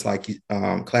me was, like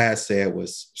Class said,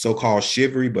 was so-called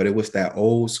chivalry, but it was that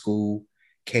old school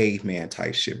caveman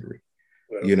type chivalry,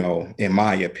 in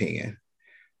my opinion.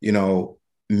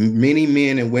 Many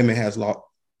men and women has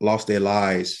lost their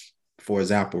lives, for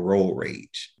example, road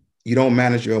rage. You don't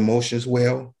manage your emotions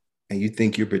well, and you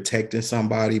think you're protecting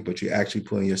somebody, but you're actually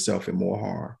putting yourself in more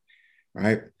harm,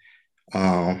 right?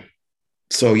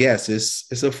 So yes,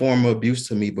 it's a form of abuse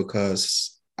to me,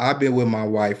 because I've been with my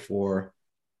wife for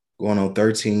going on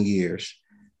 13 years.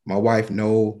 My wife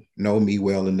know me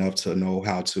well enough to know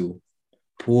how to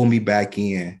pull me back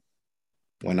in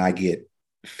when I get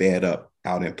fed up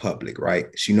out in public, right?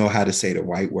 She know how to say the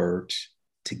right words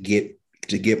to get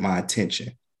my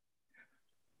attention.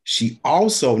 She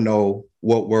also know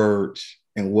what words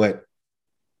and what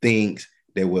things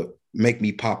that would make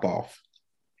me pop off,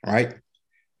 right?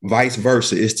 Vice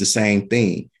versa, it's the same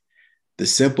thing. The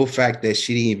simple fact that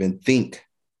she didn't even think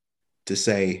to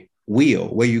say, Will,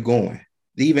 where you going?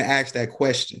 To even ask that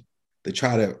question, to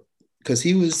try to, because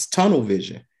he was tunnel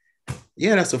vision.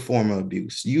 Yeah, that's a form of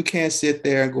abuse. You can't sit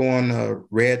there and go on a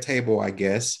red table, I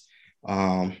guess,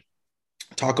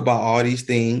 talk about all these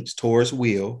things towards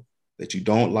Will, that you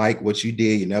don't like what you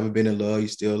did. You never been in love. You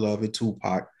still loving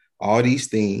Tupac, all these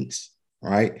things,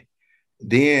 right?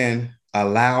 Then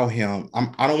allow him.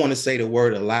 I don't want to say the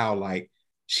word allow, like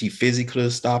she physically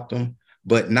stopped him,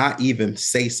 but not even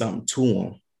say something to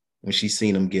him when she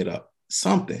seen him get up.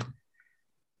 Something.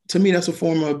 To me, that's a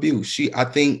form of abuse. I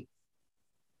think,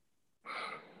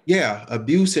 yeah,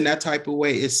 abuse in that type of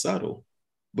way is subtle,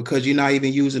 because you're not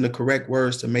even using the correct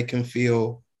words to make him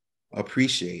feel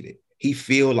appreciated. He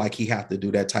feel like he have to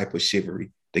do that type of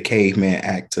chivalry, the caveman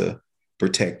act, to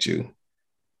protect you.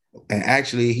 And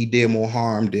actually, he did more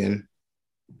harm than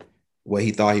what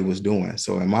he thought he was doing.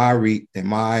 So in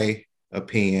my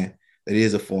opinion, that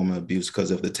is a form of abuse, because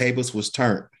if the tables was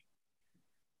turned,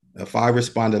 if I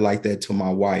responded like that to my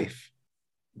wife,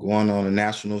 going on a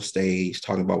national stage,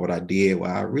 talking about what I did,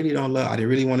 well, I didn't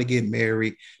really want to get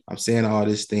married, I'm saying all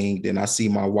this thing, then I see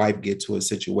my wife get to a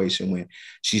situation when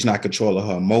she's not controlling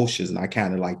her emotions, and I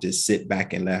kind of like just sit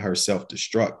back and let her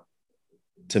self-destruct.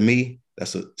 to me,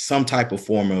 that's some type of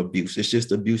form of abuse. It's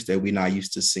just abuse that we're not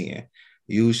used to seeing.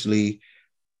 Usually,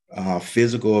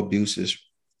 physical abuse is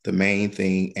the main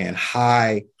thing, and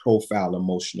high profile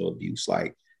emotional abuse,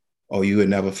 like, oh, you would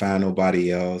never find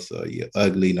nobody else, or you're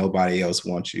ugly, nobody else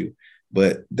wants you.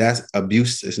 But that's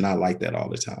abuse is not like that all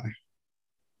the time.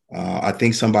 I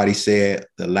think somebody said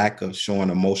the lack of showing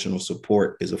emotional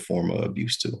support is a form of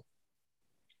abuse too.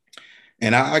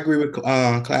 And I agree with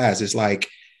Class. It's like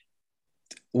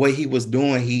what he was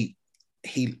doing,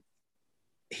 he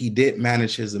did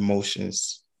manage his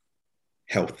emotions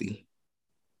healthy.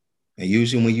 And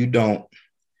usually when you don't,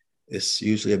 it's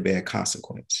usually a bad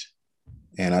consequence.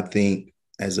 And I think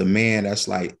as a man, that's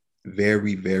like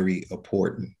very, very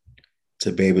important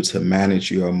to be able to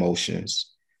manage your emotions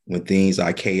when things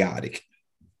are chaotic,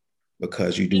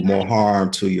 because you do more harm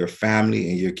to your family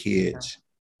and your kids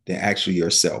than actually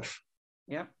yourself.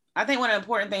 Yeah. I think one of the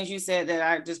important things you said that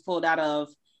I just pulled out of,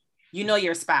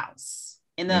 your spouse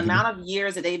and the amount of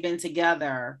years that they've been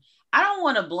together. I don't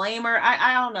want to blame her.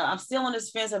 I don't know. I'm still on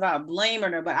this fence about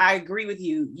blaming her, but I agree with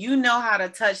you. You know how to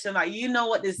touch somebody. You know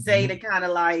what to say to kind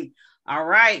of like, all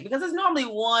right, because there's normally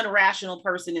one rational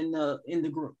person in the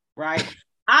group, right?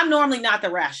 I'm normally not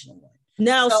the rational one.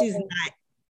 No, she's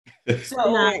not. So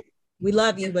not. We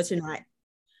love you, but you're not.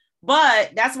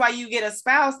 But that's why you get a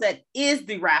spouse that is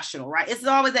the rational, right? It's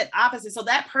always that opposite. So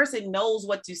that person knows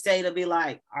what to say to be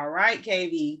like, all right,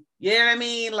 KB, you know what I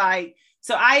mean? Like,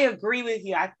 so I agree with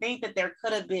you. I think that there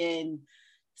could have been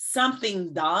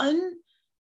something done,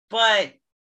 but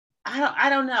I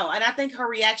don't know. And I think her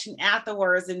reaction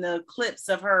afterwards in the clips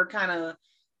of her kind of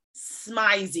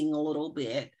smizing a little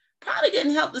bit probably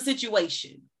didn't help the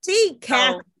situation. She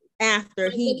kept after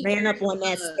he ran up on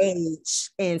that stage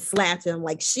and slapped him,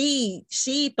 like she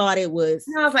thought it was.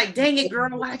 And I was like, dang it,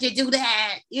 girl, why'd you do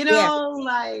that?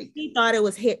 Like she thought it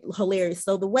was hilarious.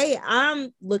 So the way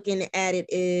I'm looking at it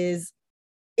is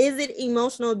it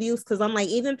emotional abuse? Because I'm like,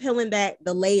 even peeling back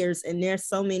the layers, and there's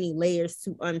so many layers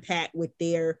to unpack with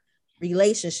their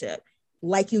relationship.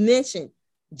 Like you mentioned,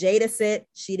 Jada said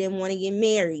she didn't want to get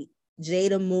married.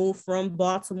 Jada moved from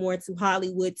Baltimore to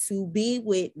Hollywood to be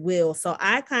with Will. So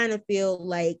I kind of feel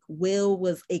like Will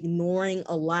was ignoring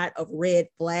a lot of red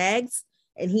flags.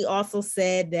 And he also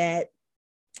said that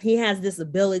he has this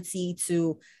ability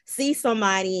to see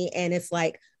somebody and it's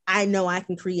like, I know I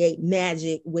can create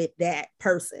magic with that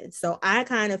person. So I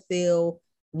kind of feel,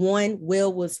 one,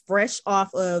 Will was fresh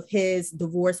off of his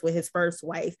divorce with his first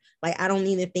wife. Like, I don't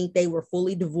even think they were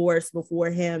fully divorced before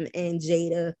him and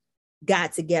Jada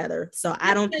got together. So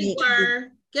I don't think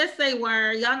Yes, they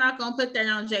were. Y'all not gonna put that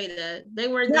on Jada. They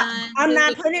were done. I'm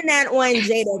not putting that on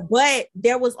Jada, but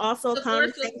there was also a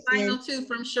conversation. Final two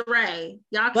from Sheree.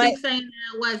 Y'all keep saying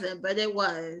that it wasn't, but it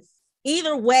was.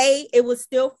 Either way, it was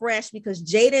still fresh because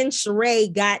Jada and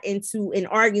Sheree got into an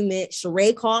argument.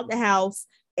 Sheree called the house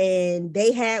and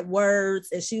they had words,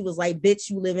 and she was like, bitch,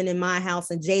 you living in my house.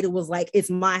 And Jada was like, it's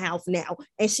my house now.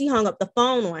 And she hung up the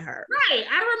phone on her. Right,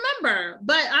 I remember.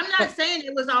 But I'm not saying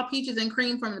it was all peaches and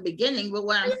cream from the beginning. But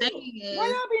what I'm saying is, why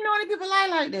y'all be knowing people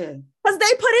like that? Because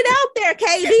they put it out there,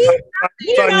 KB.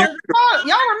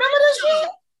 Y'all remember this shit?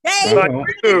 They put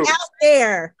it out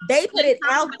there. They put it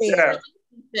out there.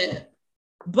 Yeah.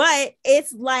 But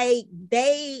it's like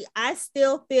I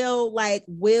still feel like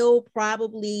Will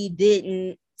probably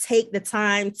didn't take the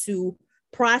time to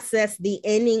process the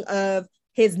ending of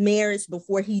his marriage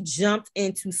before he jumped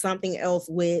into something else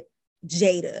with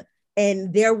Jada.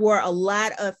 And there were a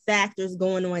lot of factors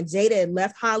going on. Jada had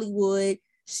left Hollywood.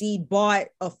 She bought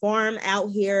a farm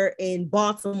out here in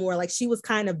Baltimore. Like, she was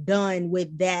kind of done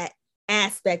with that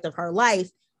aspect of her life.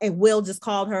 And Will just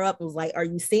called her up and was like, are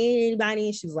you seeing anybody?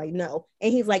 And she was like, no.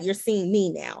 And he's like, you're seeing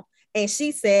me now. And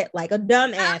she said, like a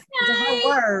dumbass. Okay. These are her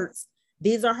words.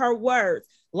 These are her words.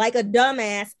 Like a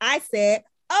dumbass, I said,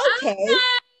 okay.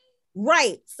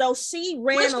 Right. So she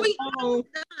ran along.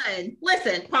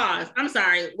 Listen, pause. I'm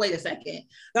sorry. Wait a second.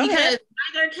 Because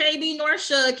neither KB nor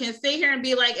Suge can sit here and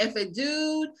be like, if a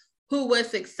dude who was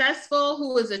successful,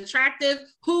 who was attractive,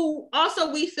 who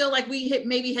also we feel like we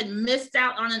maybe had missed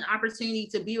out on an opportunity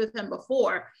to be with him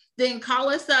before, then call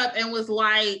us up and was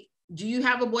like, do you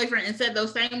have a boyfriend? And said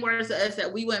those same words to us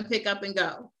that we wouldn't pick up and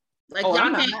go. Like,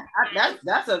 y'all can't.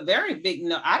 That's a very big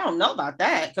no. I don't know about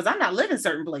that because I'm not living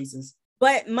certain places.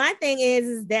 But my thing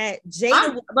is that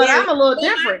Jada, I'm a little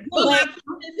different.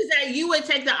 This is that you would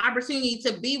take the opportunity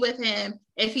to be with him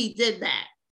if he did that.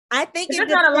 I think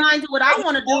it's not aligned to what I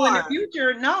want to do in the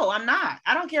future. No, I'm not.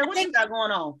 I don't care what you got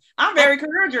going on. I'm very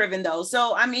career driven though.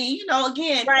 So I mean,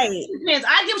 again, right. It depends.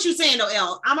 I get what you're saying though,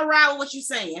 Elle. I'm gonna ride with what you're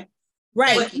saying.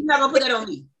 Right. But you're not gonna put that on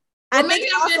me. I think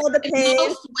it also depends.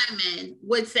 Most women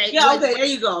would say, yeah, okay, there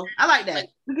you go. I like that.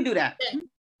 We can do that.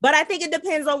 But I think it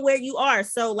depends on where you are.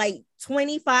 So, like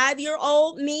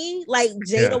 25-year-old me, like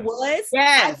Jada was,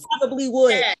 yes, I probably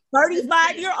would. Yes.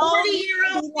 35-year-old,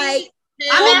 40-year-old like,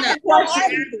 I'm asking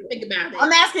questions. Think about it.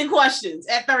 I'm asking questions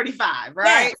at 35,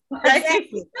 right? Yes,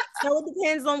 exactly. So it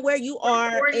depends on where you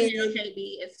are. 40 KB,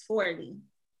 it's 40.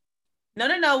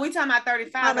 No. We talking about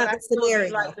 35. About I still be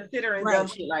like considering dumb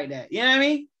shit like that. You know what I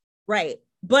mean? Right.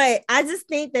 But I just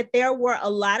think that there were a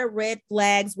lot of red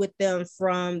flags with them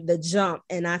from the jump.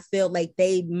 And I feel like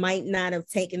they might not have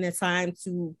taken the time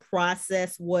to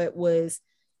process what was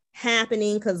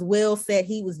happening, because Will said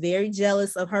he was very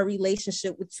jealous of her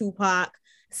relationship with Tupac.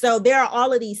 So there are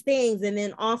all of these things. And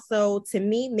then also, to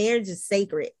me, marriage is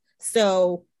sacred.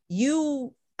 So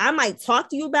I might talk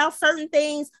to you about certain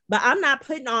things, but I'm not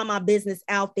putting all my business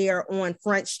out there on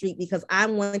Front Street because I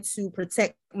want to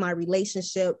protect my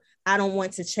relationship. I don't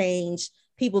want to change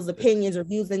people's opinions or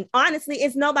views. And honestly,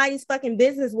 it's nobody's fucking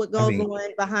business what goes on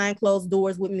behind closed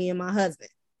doors with me and my husband.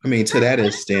 I mean, to that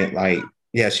extent, like,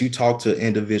 yes, you talk to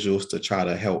individuals to try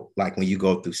to help, like when you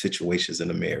go through situations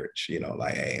in a marriage, you know,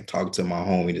 like, hey, I'm talking to my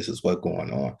homie, this is what's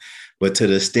going on. But to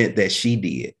the extent that she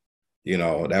did, you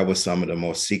know, that was some of the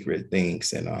most secret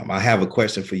things. And I have a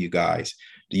question for you guys.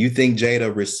 Do you think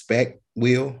Jada respect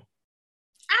Will?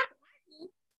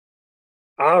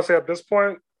 Honestly, at this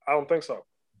point, I don't think so.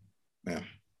 Yeah.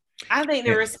 I think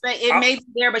the respect, it may be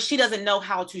there, but she doesn't know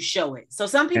how to show it. So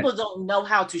some people don't know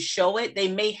how to show it. They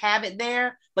may have it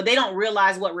there, but they don't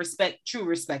realize what true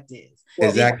respect is.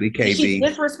 Exactly, KB. She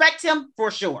disrespect him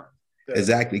for sure.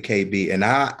 Exactly, KB. And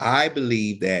I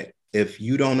believe that if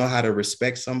you don't know how to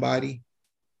respect somebody,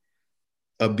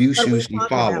 abuse usually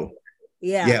follow.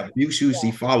 Yeah, abuse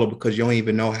usually follow because you don't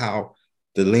even know how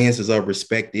the lenses of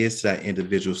respect is to that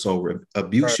individual. So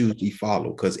abuse usually follow,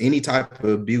 because any type of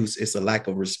abuse is a lack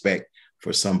of respect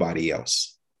for somebody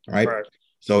else, right?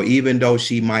 So even though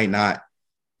she might not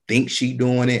think she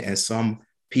doing it, and some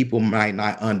people might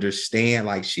not understand,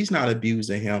 like, she's not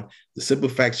abusing him. The simple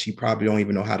fact she probably don't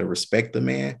even know how to respect the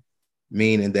man,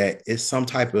 meaning that it's some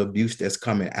type of abuse that's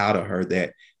coming out of her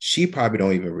that she probably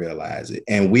don't even realize it.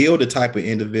 And Will, the type of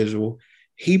individual,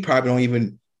 he probably don't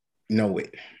even know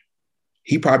it.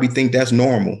 He probably think that's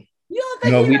normal. You don't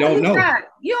think we don't know.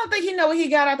 You don't think he know what he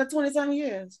got after 20-some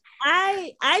years?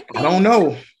 I don't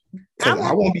know.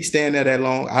 I won't be staying there that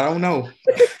long. I don't know.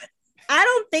 I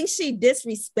don't think she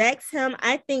disrespects him.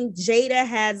 I think Jada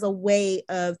has a way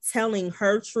of telling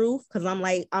her truth, because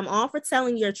I'm all for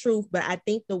telling your truth, but I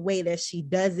think the way that she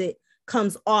does it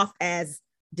comes off as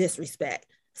disrespect.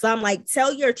 So I'm like,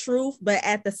 tell your truth, but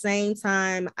at the same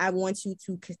time, I want you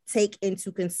to take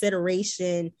into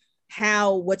consideration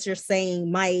how what you're saying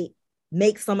might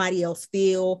make somebody else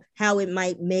feel, how it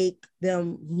might make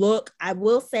them look. I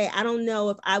will say, I don't know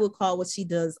if I would call what she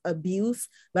does abuse,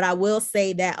 but I will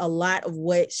say that a lot of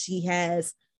what she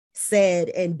has said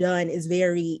and done is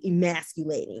very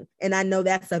emasculating. And I know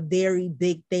that's a very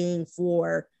big thing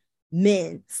for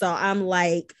men. So I'm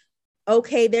like,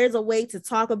 okay, there's a way to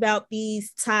talk about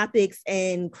these topics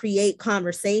and create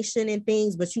conversation and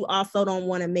things, but you also don't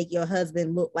want to make your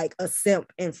husband look like a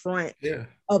simp in front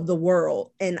of the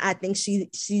world. And I think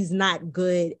she's not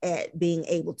good at being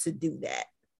able to do that.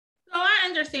 So I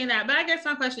understand that, but I guess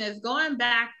my question is going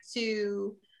back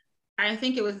to, I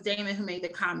think it was Damon who made the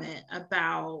comment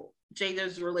about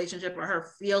Jada's relationship or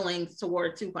her feelings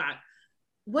toward Tupac.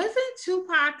 Wasn't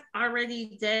Tupac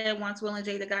already dead once Will and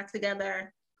Jada got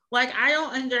together? Like, I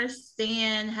don't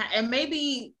understand how, and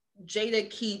maybe Jada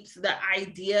keeps the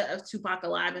idea of Tupac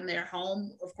alive in their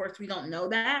home. Of course, we don't know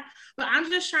that, but I'm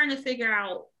just trying to figure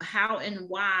out how and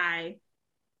why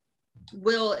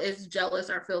Will is jealous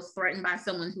or feels threatened by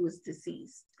someone who is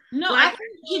deceased. No, I think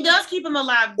he does keep him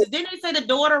alive. Didn't they say the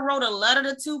daughter wrote a letter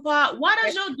to Tupac? Why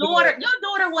does your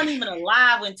daughter wasn't even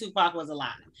alive when Tupac was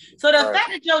alive? So the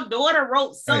fact that your daughter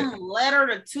wrote some letter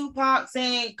to Tupac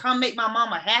saying, come make my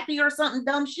mama happy or something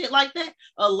dumb shit like that,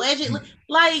 allegedly,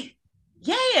 like,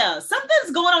 yeah,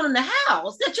 something's going on in the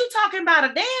house that you talking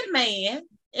about a dead man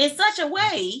in such a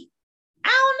way.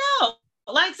 I don't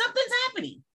know. Like, something's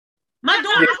happening. My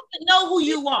daughter doesn't know who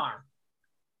you are.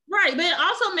 Right, but it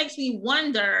also makes me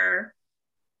wonder,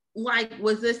 like,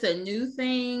 was this a new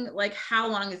thing? Like, how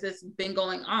long has this been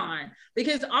going on?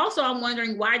 Because also I'm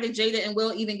wondering, why did Jada and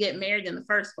Will even get married in the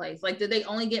first place? Like, did they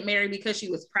only get married because she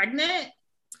was pregnant?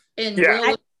 And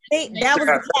Will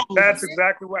that's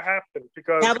exactly what happened,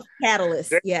 because that was the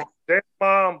catalyst. Jada's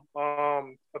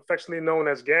mom, affectionately known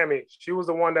as Gammy, she was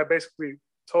the one that basically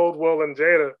told Will and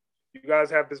Jada, you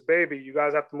guys have this baby, you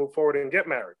guys have to move forward and get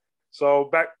married. So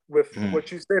back with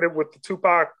what you stated with the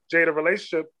Tupac Jada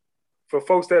relationship, for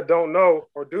folks that don't know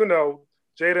or do know,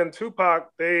 Jada and Tupac,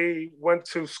 they went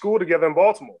to school together in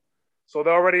Baltimore. So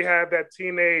they already had that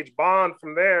teenage bond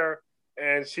from there.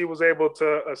 And she was able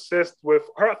to assist with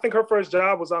her. I think her first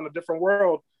job was on A Different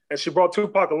World, and she brought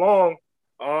Tupac along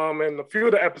in a few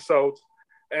of the episodes.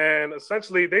 And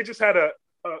essentially, they just had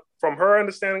from her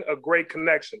understanding, a great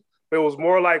connection. It was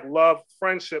more like love,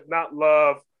 friendship, not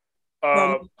love,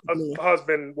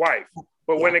 husband, wife.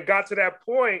 But when it got to that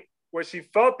point where she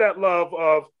felt that love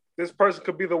of this person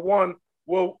could be the one,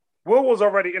 Will was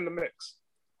already in the mix.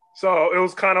 So it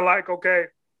was kind of like, okay,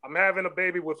 I'm having a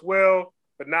baby with Will,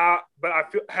 but I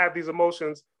have these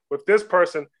emotions with this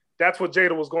person. That's what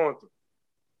Jada was going through.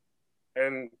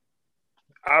 And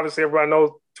obviously everybody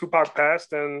knows Tupac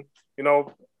passed, and, you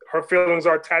know, her feelings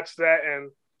are attached to that.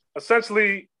 And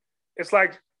essentially it's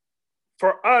like,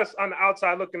 for us on the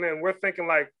outside looking in, we're thinking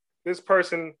like, this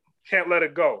person can't let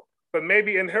it go. But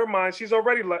maybe in her mind, she's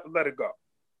already let it go.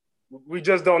 We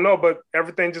just don't know, but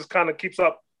everything just kind of keeps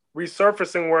up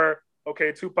resurfacing where,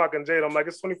 okay, Tupac and Jada, I'm like,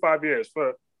 it's 25 years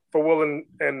for Will and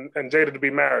Jada to be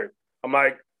married. I'm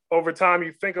like, over time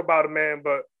you think about it, man,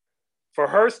 but for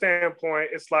her standpoint,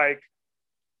 it's like,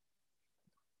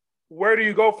 where do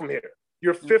you go from here?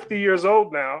 You're 50 years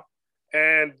old now,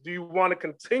 and do you want to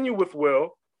continue with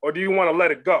Will, or do you want to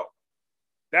let it go?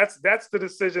 That's the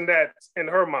decision that's in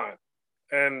her mind.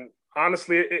 And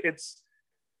honestly,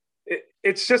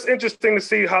 it's just interesting to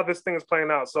see how this thing is playing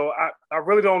out. So I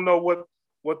really don't know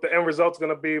what the end result's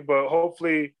going to be, but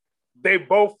hopefully they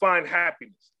both find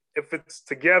happiness, if it's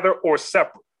together or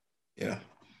separate. Yeah.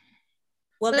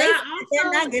 Well,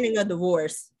 they're not getting a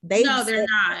divorce. They're not.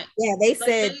 Yeah, they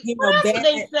said, what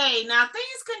they say? Now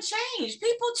things can change.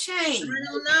 People change. I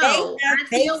don't know.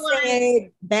 They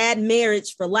said bad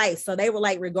marriage for life. So they were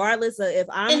like, regardless of if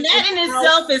I'm. And that in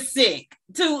itself is sick.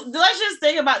 Let's just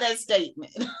think about that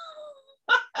statement.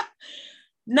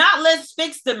 Not let's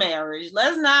fix the marriage.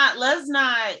 Let's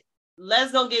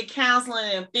go get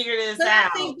counseling and figure this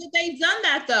out. I think that they've done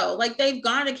that though. Like they've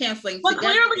gone to counseling. But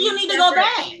clearly you need to go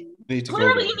back. You need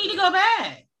to go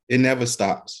back. It never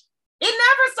stops. It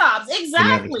never stops.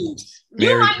 Exactly.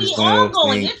 You might be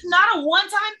ongoing. It's not a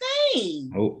one-time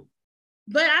thing. Oh.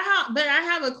 But I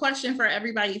have a question for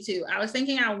everybody too. I was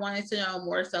thinking I wanted to know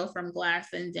more so from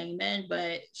Glass and Damon,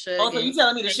 but also you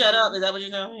telling me to shut up? Is that what you're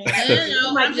doing?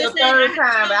 No, I'm just third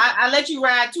time. But I let you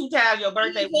ride 2 times your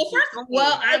birthday.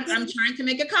 Well, I'm trying to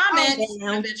make a comment.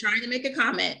 I've been trying to make a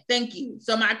comment. Thank you.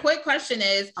 So my quick question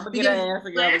is,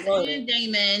 because Glass and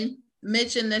Damon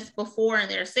mentioned this before in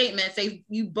their statements.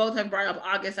 You both have brought up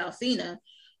August Alsina.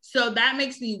 So that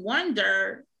makes me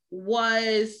wonder,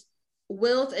 was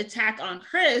Will's attack on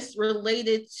Chris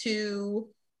related to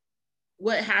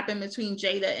what happened between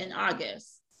Jada and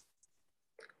August?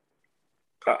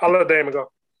 I'll let Damon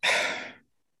go.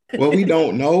 Well, we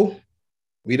don't know.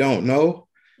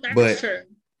 That's true.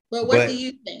 But what do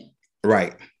you think?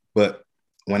 Right. But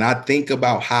when I think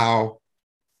about how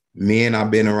men I've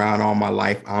been around all my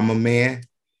life, I'm a man.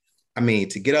 I mean,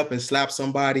 to get up and slap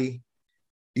somebody,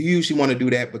 you usually want to do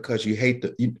that because you hate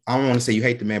I don't want to say you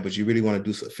hate the man, but you really want to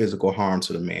do some physical harm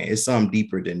to the man. It's something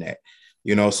deeper than that,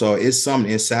 so it's something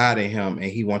inside of him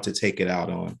and he wants to take it out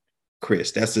on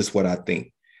Chris. That's just what I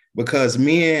think. Because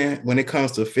men, when it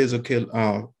comes to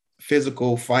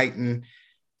physical fighting,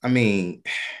 I mean,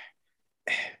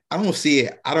 I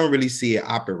don't really see it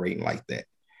operating like that.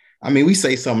 I mean, we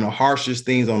say some of the harshest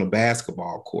things on the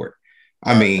basketball court.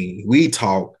 I mean, we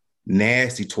talk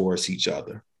nasty towards each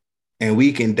other. And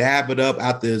we can dab it up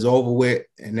after it's over with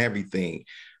and everything.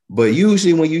 But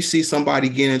usually when you see somebody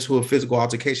get into a physical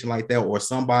altercation like that, or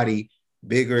somebody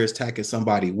bigger is attacking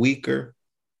somebody weaker,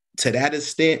 to that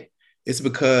extent, it's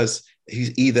because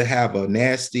he's either have a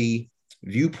nasty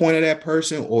viewpoint of that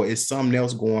person or it's something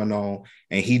else going on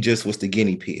and he just was the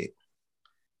guinea pig.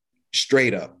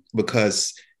 Straight up.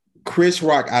 Because Chris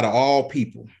Rock, out of all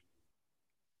people,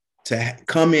 to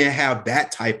come in and have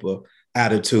that type of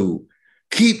attitude,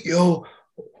 keep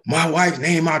my wife's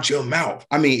name out your mouth.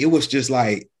 I mean, it was just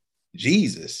like,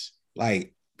 Jesus,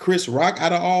 like Chris Rock,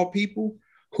 out of all people,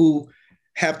 who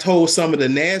have told some of the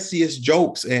nastiest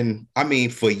jokes, and I mean,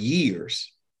 for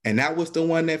years. And that was the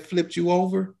one that flipped you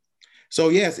over. So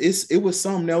yes, it was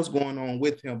something else going on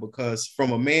with him, because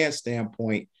from a man's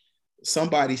standpoint,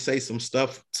 somebody say some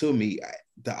stuff to me,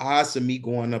 the odds of me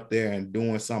going up there and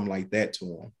doing something like that to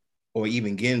him, or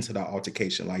even getting to the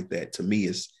altercation like that, to me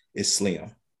is slim.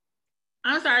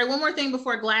 I'm sorry, one more thing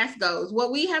before Glass goes. What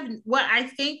I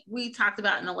think we talked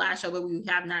about in the last show, but we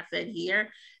have not said here,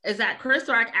 is that Chris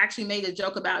Rock actually made a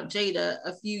joke about Jada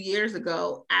a few years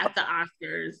ago at the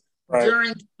Oscars during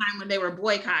the time when they were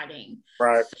boycotting.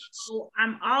 Right. So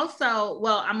I'm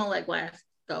gonna let Glass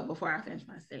go before I finish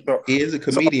my statement. He is a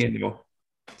comedian, though.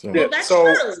 So. Yeah, that's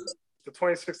true. The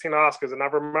 2016 Oscars, and I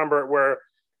remember where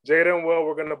Jada and Will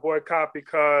were going to boycott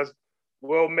because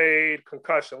Will made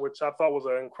Concussion, which I thought was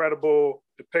an incredible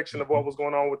depiction of what was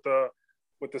going on with the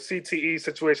CTE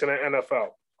situation in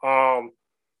NFL.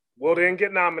 Will didn't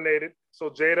get nominated, so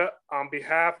Jada, on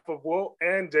behalf of Will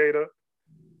and Jada,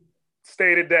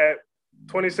 stated that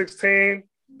 2016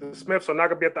 the Smiths are not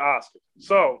going to be at the Oscars.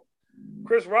 So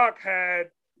Chris Rock had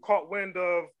caught wind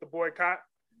of the boycott,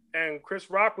 and Chris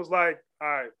Rock was like, "All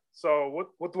right, so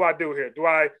what do I do here? Do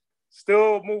I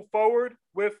still move forward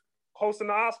with hosting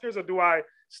the Oscars, or do I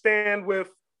stand with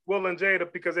Will and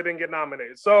Jada because they didn't get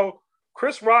nominated?" So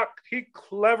Chris Rock, he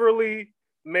cleverly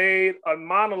made a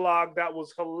monologue that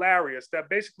was hilarious, that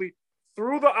basically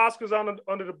threw the Oscars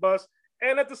under the bus,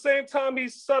 and at the same time, he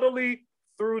subtly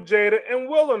threw Jada and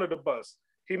Will under the bus.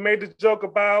 He made the joke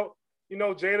about,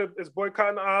 Jada is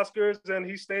boycotting the Oscars, and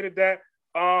he stated that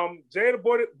Jada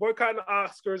boycotting the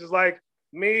Oscars is like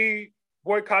me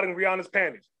boycotting Rihanna's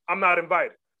panties. I'm not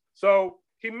invited. So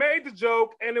he made the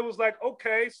joke, and it was like,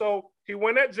 okay, so he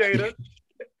went at Jada,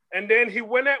 and then he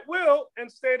went at Will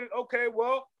and stated, okay,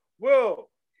 well, Will,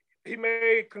 he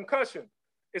made Concussion.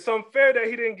 It's unfair that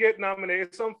he didn't get nominated.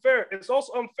 It's unfair. It's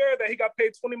also unfair that he got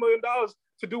paid $20 million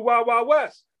to do Wild Wild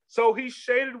West. So he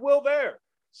shaded Will there.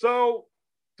 So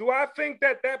do I think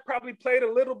that probably played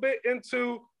a little bit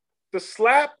into the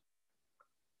slap?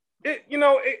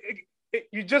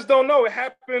 You just don't know. It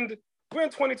happened. We're in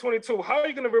 2022. How are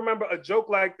you going to remember a joke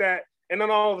like that, and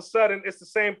then all of a sudden it's the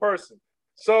same person?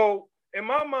 So in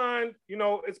my mind,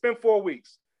 it's been 4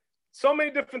 weeks. So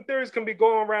many different theories can be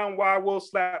going around why Will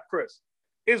slapped Chris.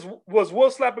 Was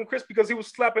Will slapping Chris because he was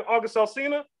slapping August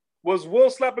Alsina? Was Will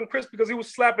slapping Chris because he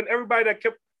was slapping everybody that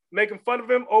kept making fun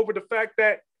of him over the fact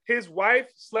that his wife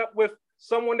slept with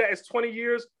someone that is 20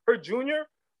 years her junior?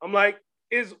 I'm like,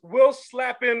 is Will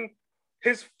slapping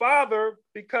his father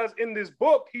because in this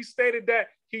book, he stated that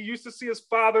he used to see his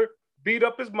father beat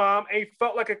up his mom and he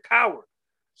felt like a coward.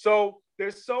 So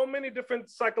there's so many different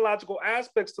psychological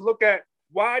aspects to look at.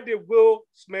 Why did Will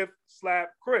Smith slap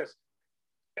Chris?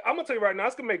 I'm going to tell you right now,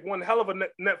 it's going to make one hell of a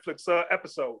Netflix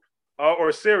episode or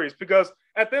a series, because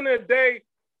at the end of the day,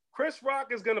 Chris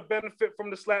Rock is going to benefit from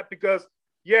the slap because,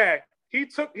 yeah, he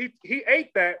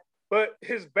ate that, but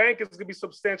his bank is going to be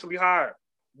substantially higher.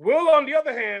 Will, on the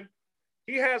other hand,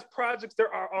 he has projects that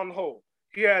are on hold.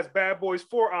 He has Bad Boys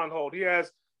 4 on hold. He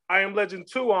has I Am Legend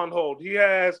 2 on hold. He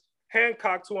has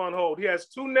Hancock 2 on hold. He has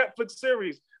 2 Netflix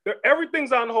series.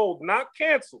 Everything's on hold, not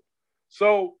canceled.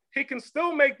 So he can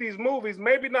still make these movies,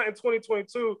 maybe not in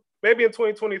 2022, maybe in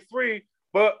 2023.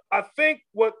 But I think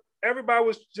what everybody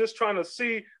was just trying to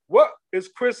see, what is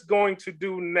Chris going to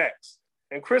do next?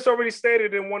 And Chris already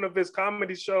stated in one of his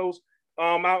comedy shows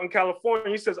out in California,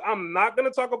 he says, I'm not going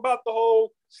to talk about the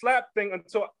whole slap thing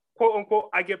until, quote unquote,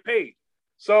 I get paid.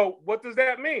 So what does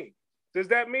that mean? Does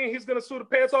that mean he's going to sue the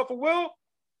pants off of Will?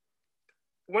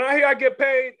 When I hear I get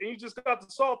paid and you just got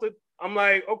assaulted, I'm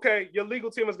like, okay, your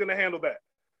legal team is going to handle that.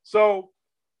 So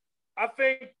I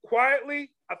think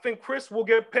Chris will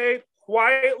get paid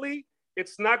quietly.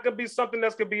 It's not going to be something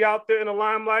that's going to be out there in the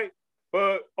limelight,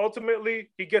 but ultimately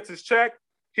he gets his check.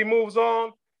 He moves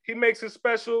on. He makes his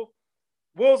special.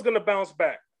 Will's going to bounce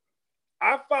back.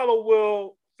 I follow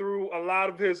Will through a lot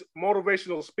of his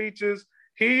motivational speeches.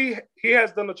 He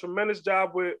has done a tremendous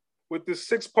job with this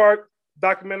 6-part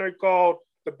documentary called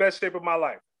The Best Shape of My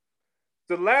Life.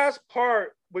 The last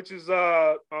part, which is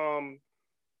the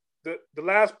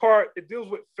last part, it deals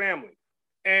with family.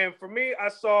 And for me, I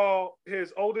saw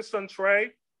his oldest son,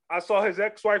 Trey. I saw his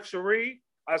ex-wife, Cherie.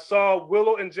 I saw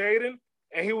Willow and Jaden.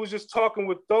 And he was just talking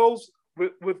with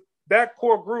with that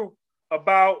core group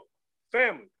about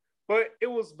family. But it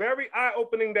was very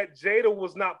eye-opening that Jada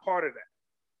was not part of that.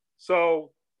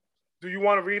 So do you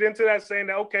want to read into that, saying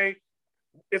that, okay,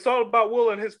 it's all about Will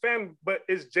and his family, but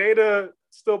is Jada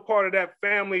still part of that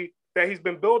family that he's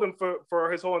been building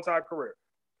for his whole entire career?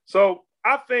 So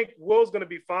I think Will's going to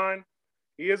be fine.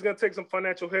 He is going to take some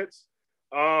financial hits.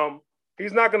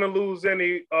 He's not going to lose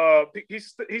any.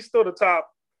 He's still the top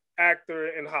actor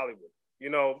in Hollywood.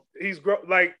 He's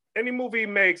like any movie he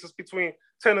makes is between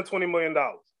 $10 and $20 million.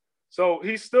 So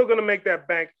he's still going to make that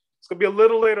bank. It's going to be a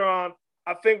little later on.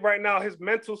 I think right now his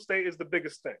mental state is the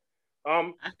biggest thing.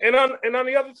 And on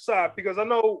the other side, because I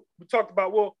know we talked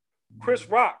about, well, Chris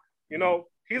Rock,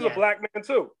 He's a black man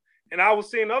too. And I was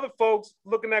seeing other folks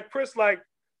looking at Chris like,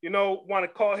 want to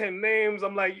call him names.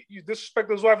 I'm like, you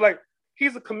disrespect his wife. Like,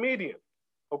 he's a comedian,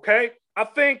 okay? I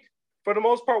think for the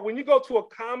most part, when you go to a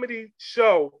comedy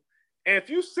show, and if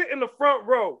you sit in the front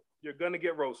row, you're going to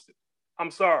get roasted.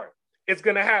 I'm sorry. It's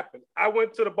going to happen. I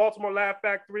went to the Baltimore Laugh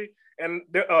Factory and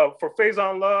for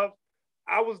Faison Love.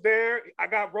 I was there. I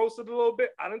got roasted a little bit.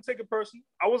 I didn't take it personally.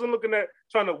 I wasn't looking at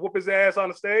trying to whoop his ass on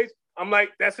the stage. I'm like,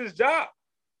 that's his job.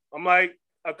 I'm like,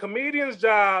 a comedian's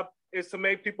job is to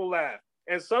make people laugh.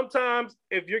 And sometimes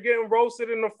if you're getting roasted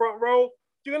in the front row,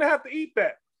 you're going to have to eat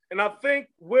that. And I think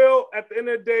Will, at the end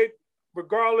of the day,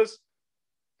 regardless,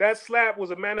 that slap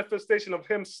was a manifestation of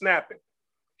him snapping.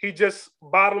 He just,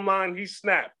 bottom line, he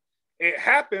snapped. It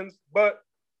happens, but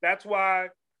that's why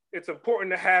it's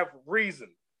important to have reason.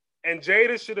 And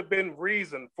Jada should have been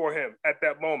reason for him at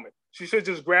that moment. She should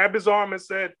just grab his arm and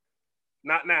said,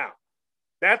 not now.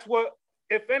 That's what,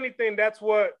 if anything, that's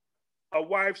what a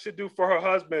wife should do for her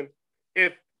husband.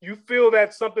 If you feel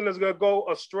that something is going to go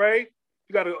astray,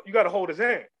 you got to hold his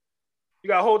hand. You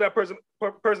got to hold that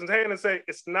person's hand and say,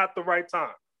 it's not the right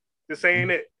time. This ain't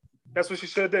it. That's what she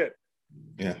should have did.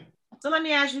 Yeah. So let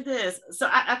me ask you this. So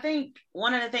I think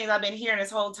one of the things I've been hearing this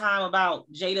whole time about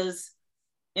Jada's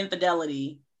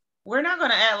infidelity, we're not going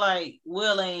to act like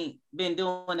Will ain't been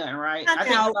doing nothing, right? I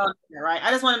think right. I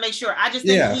just want to make sure. I just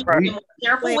think he's been more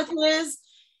careful with his.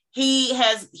 He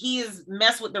has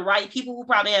messed with the right people who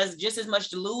probably has just as much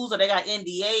to lose, or they got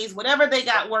NDAs, whatever they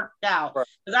got worked out.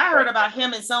 Because I heard about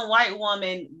him and some white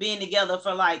woman being together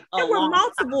for like there were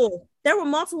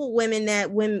multiple women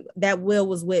that Will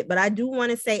was with, but I do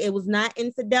want to say it was not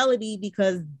infidelity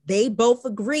because they both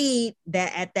agreed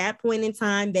that at that point in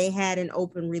time they had an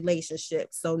open relationship.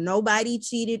 So nobody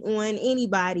cheated on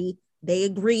anybody. They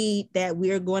agreed that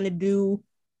we're going to do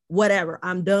whatever.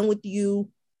 I'm done with you.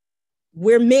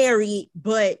 We're married,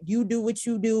 but you do what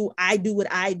you do. I do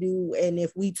what I do. And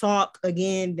if we talk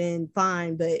again, then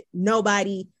fine, but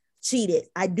nobody cheated.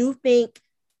 I do think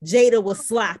Jada was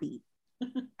sloppy.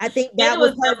 I think that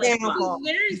was her downfall.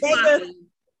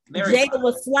 Jada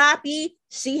was sloppy.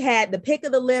 She had the pick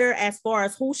of the litter as far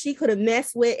as who she could have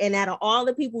messed with. And out of all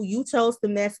the people you chose to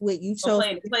mess with, you chose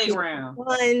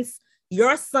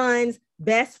your son's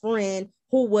best friend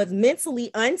who was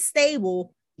mentally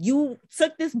unstable. You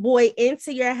took this boy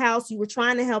into your house. You were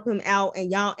trying to help him out,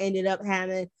 and y'all ended up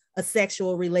having a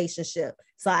sexual relationship.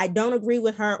 So I don't agree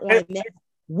with her on that.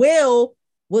 Will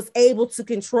was able to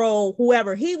control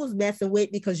whoever he was messing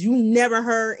with because you never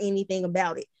heard anything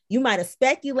about it. You might have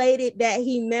speculated that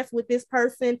he messed with this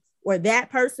person or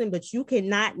that person, but you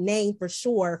cannot name for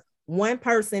sure one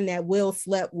person that Will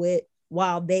slept with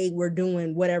while they were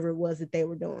doing whatever it was that they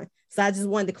were doing. So I just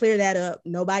wanted to clear that up.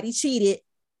 Nobody cheated.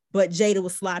 But Jada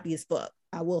was sloppy as fuck.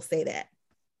 I will say that.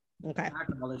 Okay. I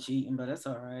can call it cheating, but that's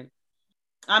all right.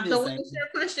 I'm just saying. What's your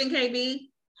question, KB?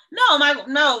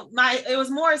 No, it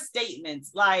was more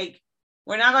statements. Like,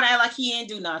 we're not gonna act like he didn't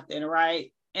do nothing,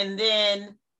 right? And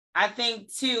then I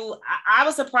think too, I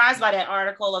was surprised by that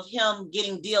article of him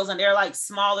getting deals, and they're like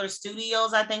smaller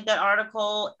studios. I think that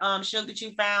article, Shug, that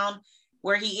you found,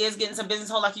 where he is getting some business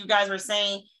hold, like you guys were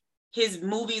saying, his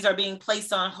movies are being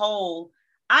placed on hold.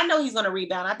 I know he's going to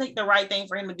rebound. I think the right thing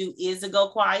for him to do is to go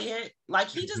quiet. Like,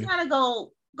 he just got to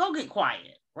go get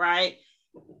quiet, right?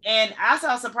 And I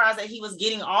was surprised that he was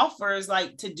getting offers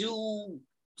like to do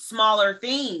smaller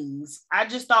things. I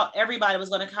just thought everybody was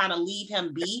going to kind of leave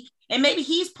him be. And maybe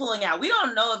he's pulling out. We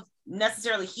don't know if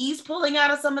necessarily he's pulling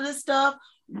out of some of this stuff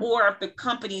or if the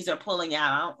companies are pulling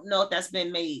out. I don't know if that's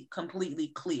been made completely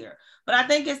clear. But I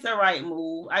think it's the right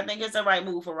move. I think it's the right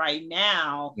move for right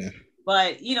now. Yeah.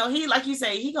 But, he, like you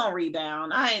say, he gonna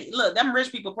rebound. Look, them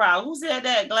rich people proud. Who said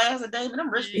that? Glass or David? Them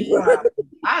rich people proud.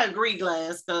 I agree,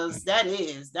 Glass, because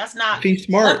that's not if he's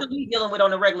smart. Nothing we dealing with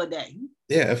on a regular day.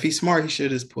 Yeah, if he's smart, he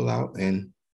should just pull out and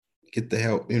get the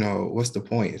help. What's the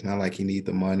point? It's not like he needs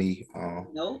the money.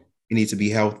 Nope. He needs to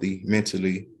be healthy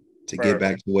mentally to get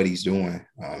back to what he's doing.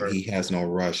 He has no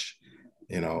rush.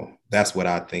 That's what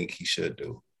I think he should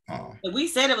do. We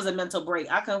said it was a mental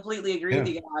break. I completely agree with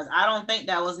you guys. I don't think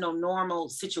that was no normal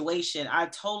situation. I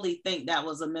totally think that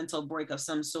was a mental break of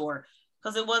some sort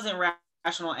because it wasn't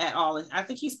rational at all. And I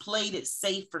think he's played it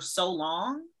safe for so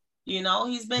long.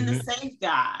 He's been the safe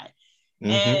guy.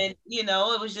 And,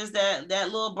 it was just that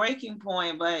little breaking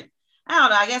point. But I don't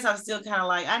know. I guess I'm still kind of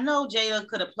like, I know Jada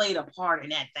could have played a part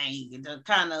in that thing to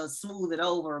kind of smooth it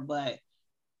over. But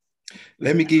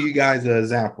let me give you guys an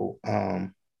example.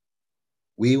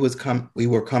 We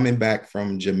were coming back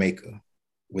from Jamaica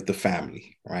with the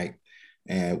family, right?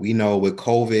 And we know with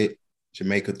COVID,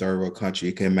 Jamaica, third world country,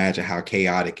 you can imagine how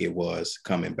chaotic it was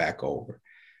coming back over.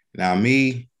 Now,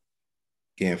 me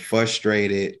getting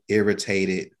frustrated,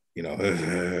 irritated,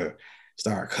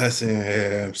 start cussing.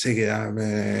 I'm sick of that,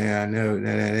 man. I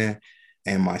know.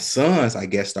 And my sons, I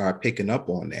guess, start picking up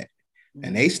on that.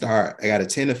 And I got a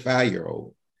 10 to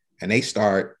 5-year-old, and they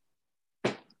start,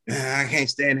 I can't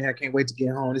stand here. I can't wait to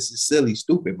get home. This is silly,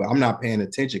 stupid, but I'm not paying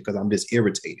attention because I'm just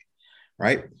irritated,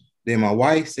 right? Then my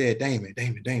wife said, Damon,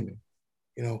 can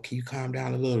you calm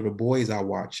down a little? The boys are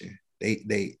watching.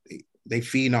 They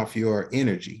feeding off your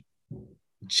energy.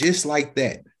 Just like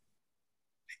that.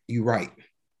 You're right.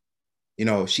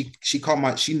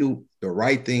 She knew the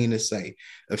right thing to say.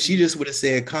 If she just would have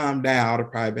said, calm down, I would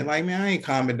have probably been like, man, I ain't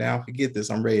calming down. Forget this.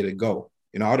 I'm ready to go.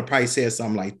 I would have probably said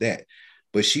something like that.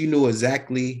 But she knew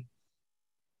exactly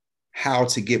how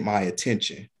to get my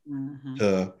attention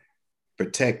to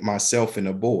protect myself and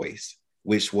the boys,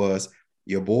 which was,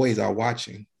 your boys are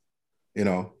watching.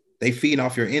 They feed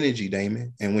off your energy,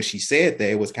 Damon. And when she said that,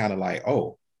 it was kind of like,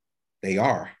 oh, they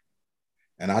are.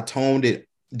 And I toned it,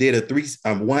 did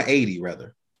a 180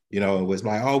 rather. It was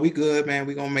like, oh, we good, man.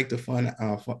 We gonna make the fun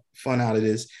out of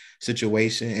this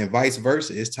situation, and vice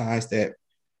versa. It's times that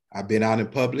I've been out in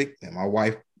public, and my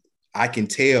wife, I can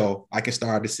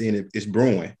start to see it's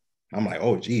brewing. I'm like,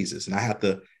 oh Jesus, and I have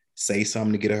to say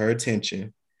something to get her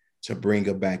attention to bring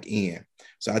her back in.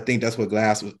 So I think that's what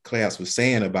Class was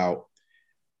saying about.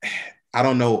 I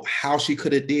don't know how she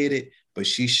could have did it, but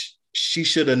she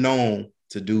should have known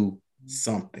to do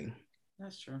something.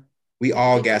 That's true. We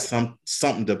all got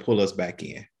something to pull us back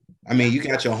in. I mean, you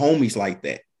got your homies like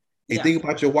that. Hey, think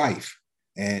about your wife,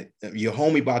 and your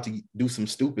homie about to do some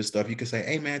stupid stuff. You can say,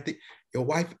 hey man, your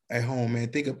wife at home,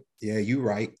 man, you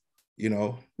right.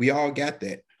 We all got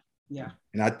that. Yeah.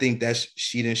 And I think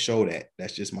she didn't show that.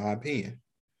 That's just my opinion.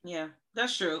 Yeah,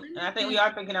 that's true. And I think we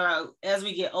are thinking about, as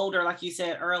we get older, like you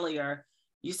said earlier,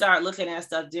 you start looking at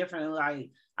stuff differently. Like,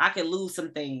 I could lose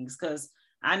some things, because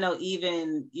I know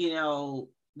even,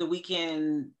 the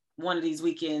weekend, one of these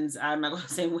weekends, I'm not going to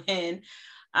say when,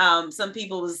 some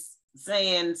people was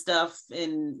saying stuff,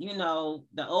 and,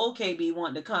 the old KB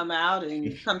wanted to come out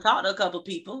and come talk to a couple of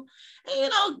people.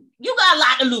 And, you got a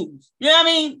lot to lose. You know what I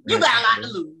mean? You got a lot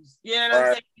to lose. You know what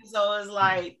I'm saying? So it's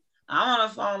like, I'm on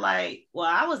the phone like, well,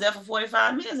 I was there for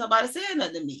 45 minutes. Nobody said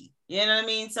nothing to me. You know what I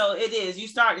mean? So it is, you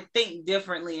start to think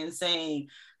differently and saying,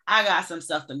 I got some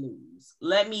stuff to lose.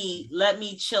 Let me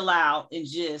chill out and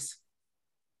just,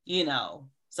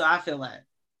 so I feel that.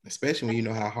 Especially when you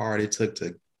know how hard it took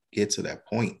to get to that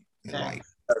point in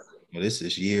life. This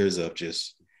is years of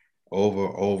just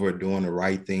over doing the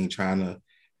right thing, trying to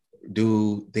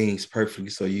do things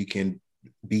perfectly so you can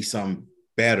be something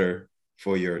better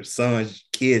for your son's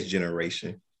kids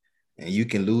generation. And you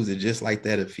can lose it just like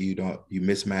that if you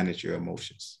mismanage your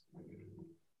emotions.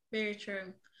 Very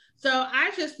true. So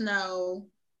I just know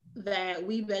that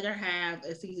we better have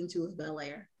a season 2 of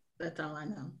Bel-Air. That's all I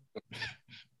know.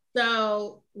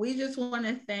 So we just want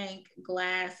to thank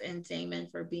Glass and Damon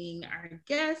for being our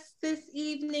guests this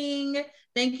evening.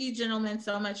 Thank you, gentlemen,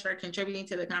 so much for contributing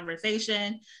to the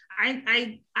conversation.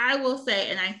 I will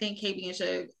say, and I think KB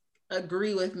should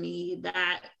agree with me,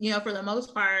 that, for the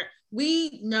most part,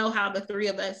 we know how the three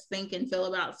of us think and feel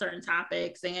about certain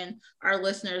topics, and our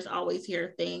listeners always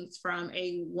hear things from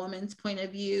a woman's point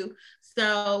of view.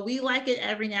 So we like it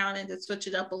every now and then to switch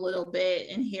it up a little bit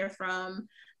and hear from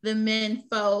the men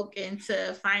folk, and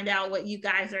to find out what you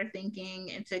guys are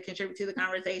thinking and to contribute to the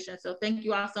conversation. So thank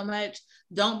you all so much.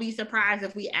 Don't be surprised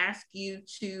if we ask you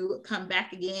to come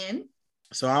back again.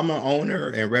 So I'm an owner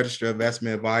and registered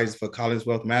investment advisor for Collins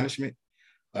Wealth Management.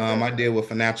 I deal with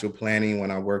financial planning when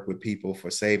I work with people for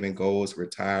saving goals,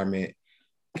 retirement,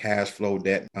 cash flow,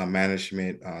 debt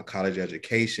management, college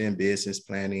education, business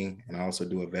planning, and I also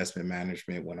do investment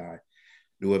management when I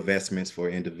do investments for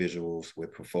individuals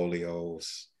with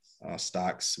portfolios,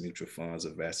 stocks, mutual funds,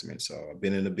 investments. So I've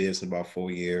been in the business about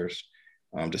 4 years.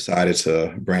 Decided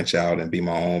to branch out and be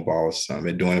my own boss. I've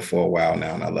been doing it for a while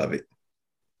now, and I love it.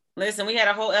 Listen, we had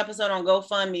a whole episode on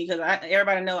GoFundMe, because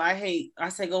everybody know I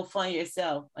say go fund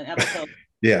yourself, an episode.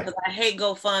 Yeah. Because I hate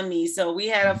GoFundMe. So we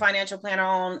had a financial planner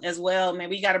on as well. Man,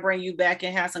 we got to bring you back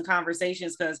and have some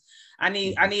conversations, because I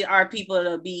need our people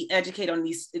to be educated on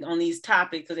these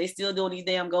topics, because they still doing these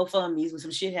damn GoFundMes with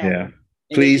some shit happening.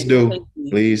 Yeah. Please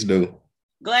do.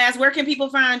 Glass, where can people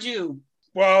find you?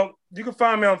 Well, you can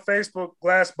find me on Facebook,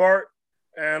 Glass Bart.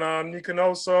 And you can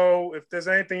also, if there's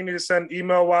anything you need to send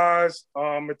email-wise,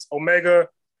 it's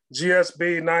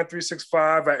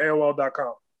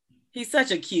OmegaGSB9365@AOL.com. He's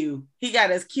such a Q. He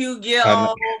got his Q gear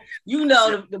on. You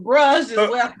know, the brush is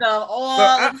wrapped up all.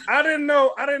 I didn't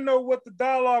know what the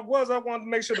dialogue was. I wanted to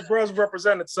make sure the brush was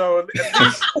represented. So at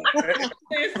least,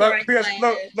 because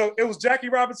look, it was Jackie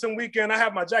Robinson weekend. I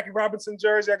have my Jackie Robinson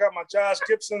jersey. I got my Josh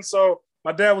Gibson. So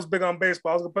my dad was big on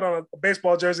baseball. I was gonna put on a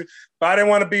baseball jersey, but I didn't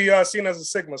want to be seen as a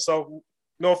Sigma. So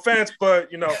no offense, but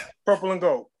purple and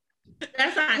gold.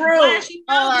 That's not Flash. You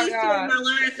know these two of my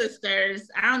line sisters.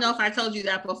 I don't know if I told you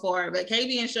that before, but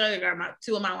KB and Sugar are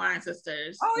two of my line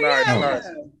sisters. Oh yeah, nice.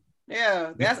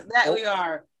 Yeah. That's that we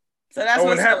are. So that's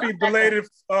and happy belated.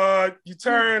 You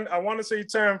turned. I want to say you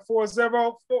turned 40.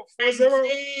 40.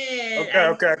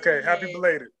 Okay. Happy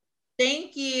belated.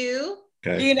 Thank you.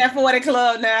 Okay. You in that 40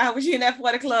 club now? Was you in that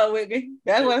 40 club with me?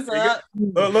 That's what's up.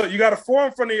 Look, you got a 4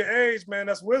 in front of your age, man.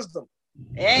 That's wisdom.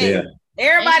 Hey. Yeah.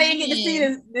 Everybody ain't get to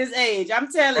see this age. I'm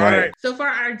telling you. So for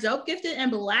our Dope, Gifted, and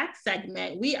Black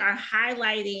segment, we are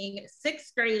highlighting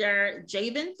 6th grader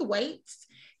Javen Thwaites.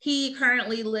 He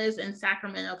currently lives in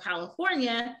Sacramento,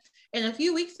 California. And a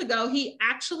few weeks ago, he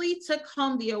actually took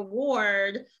home the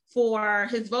award for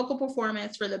his vocal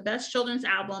performance for the Best Children's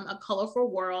Album, A Colorful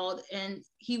World, and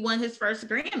he won his first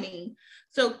Grammy.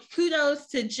 So kudos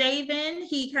to Javen.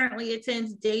 He currently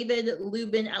attends David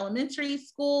Lubin Elementary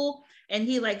School, and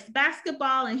he likes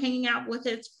basketball and hanging out with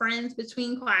his friends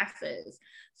between classes.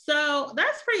 So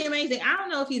that's pretty amazing. I don't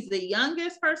know if he's the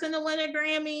youngest person to win a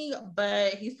Grammy,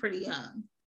 but he's pretty young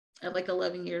at like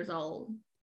 11 years old.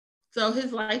 So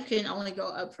his life can only go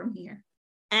up from here.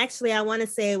 Actually, I want to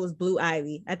say it was Blue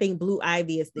Ivy. I think Blue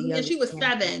Ivy is the youngest. She was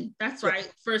 7. That's right.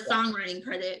 For songwriting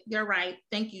credit. You're right.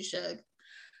 Thank you, Shug.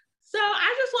 So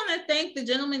I just want to thank the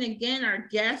gentlemen again, our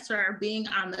guests, for being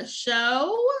on the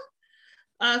show.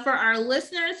 For our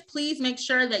listeners, please make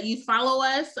sure that you follow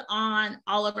us on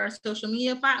all of our social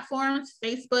media platforms,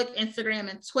 Facebook, Instagram,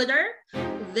 and Twitter.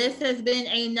 This has been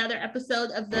another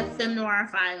episode of the Femme Noir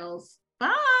Files.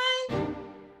 Bye.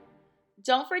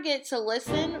 Don't forget to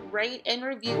listen, rate, and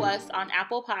review us on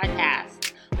Apple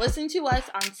Podcasts. Listen to us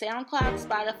on SoundCloud,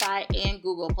 Spotify, and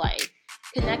Google Play.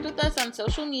 Connect with us on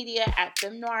social media at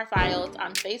Femme Noir Files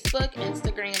on Facebook,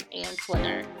 Instagram, and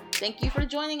Twitter. Thank you for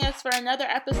joining us for another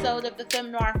episode of the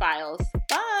Femme Noir Files.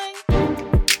 Bye!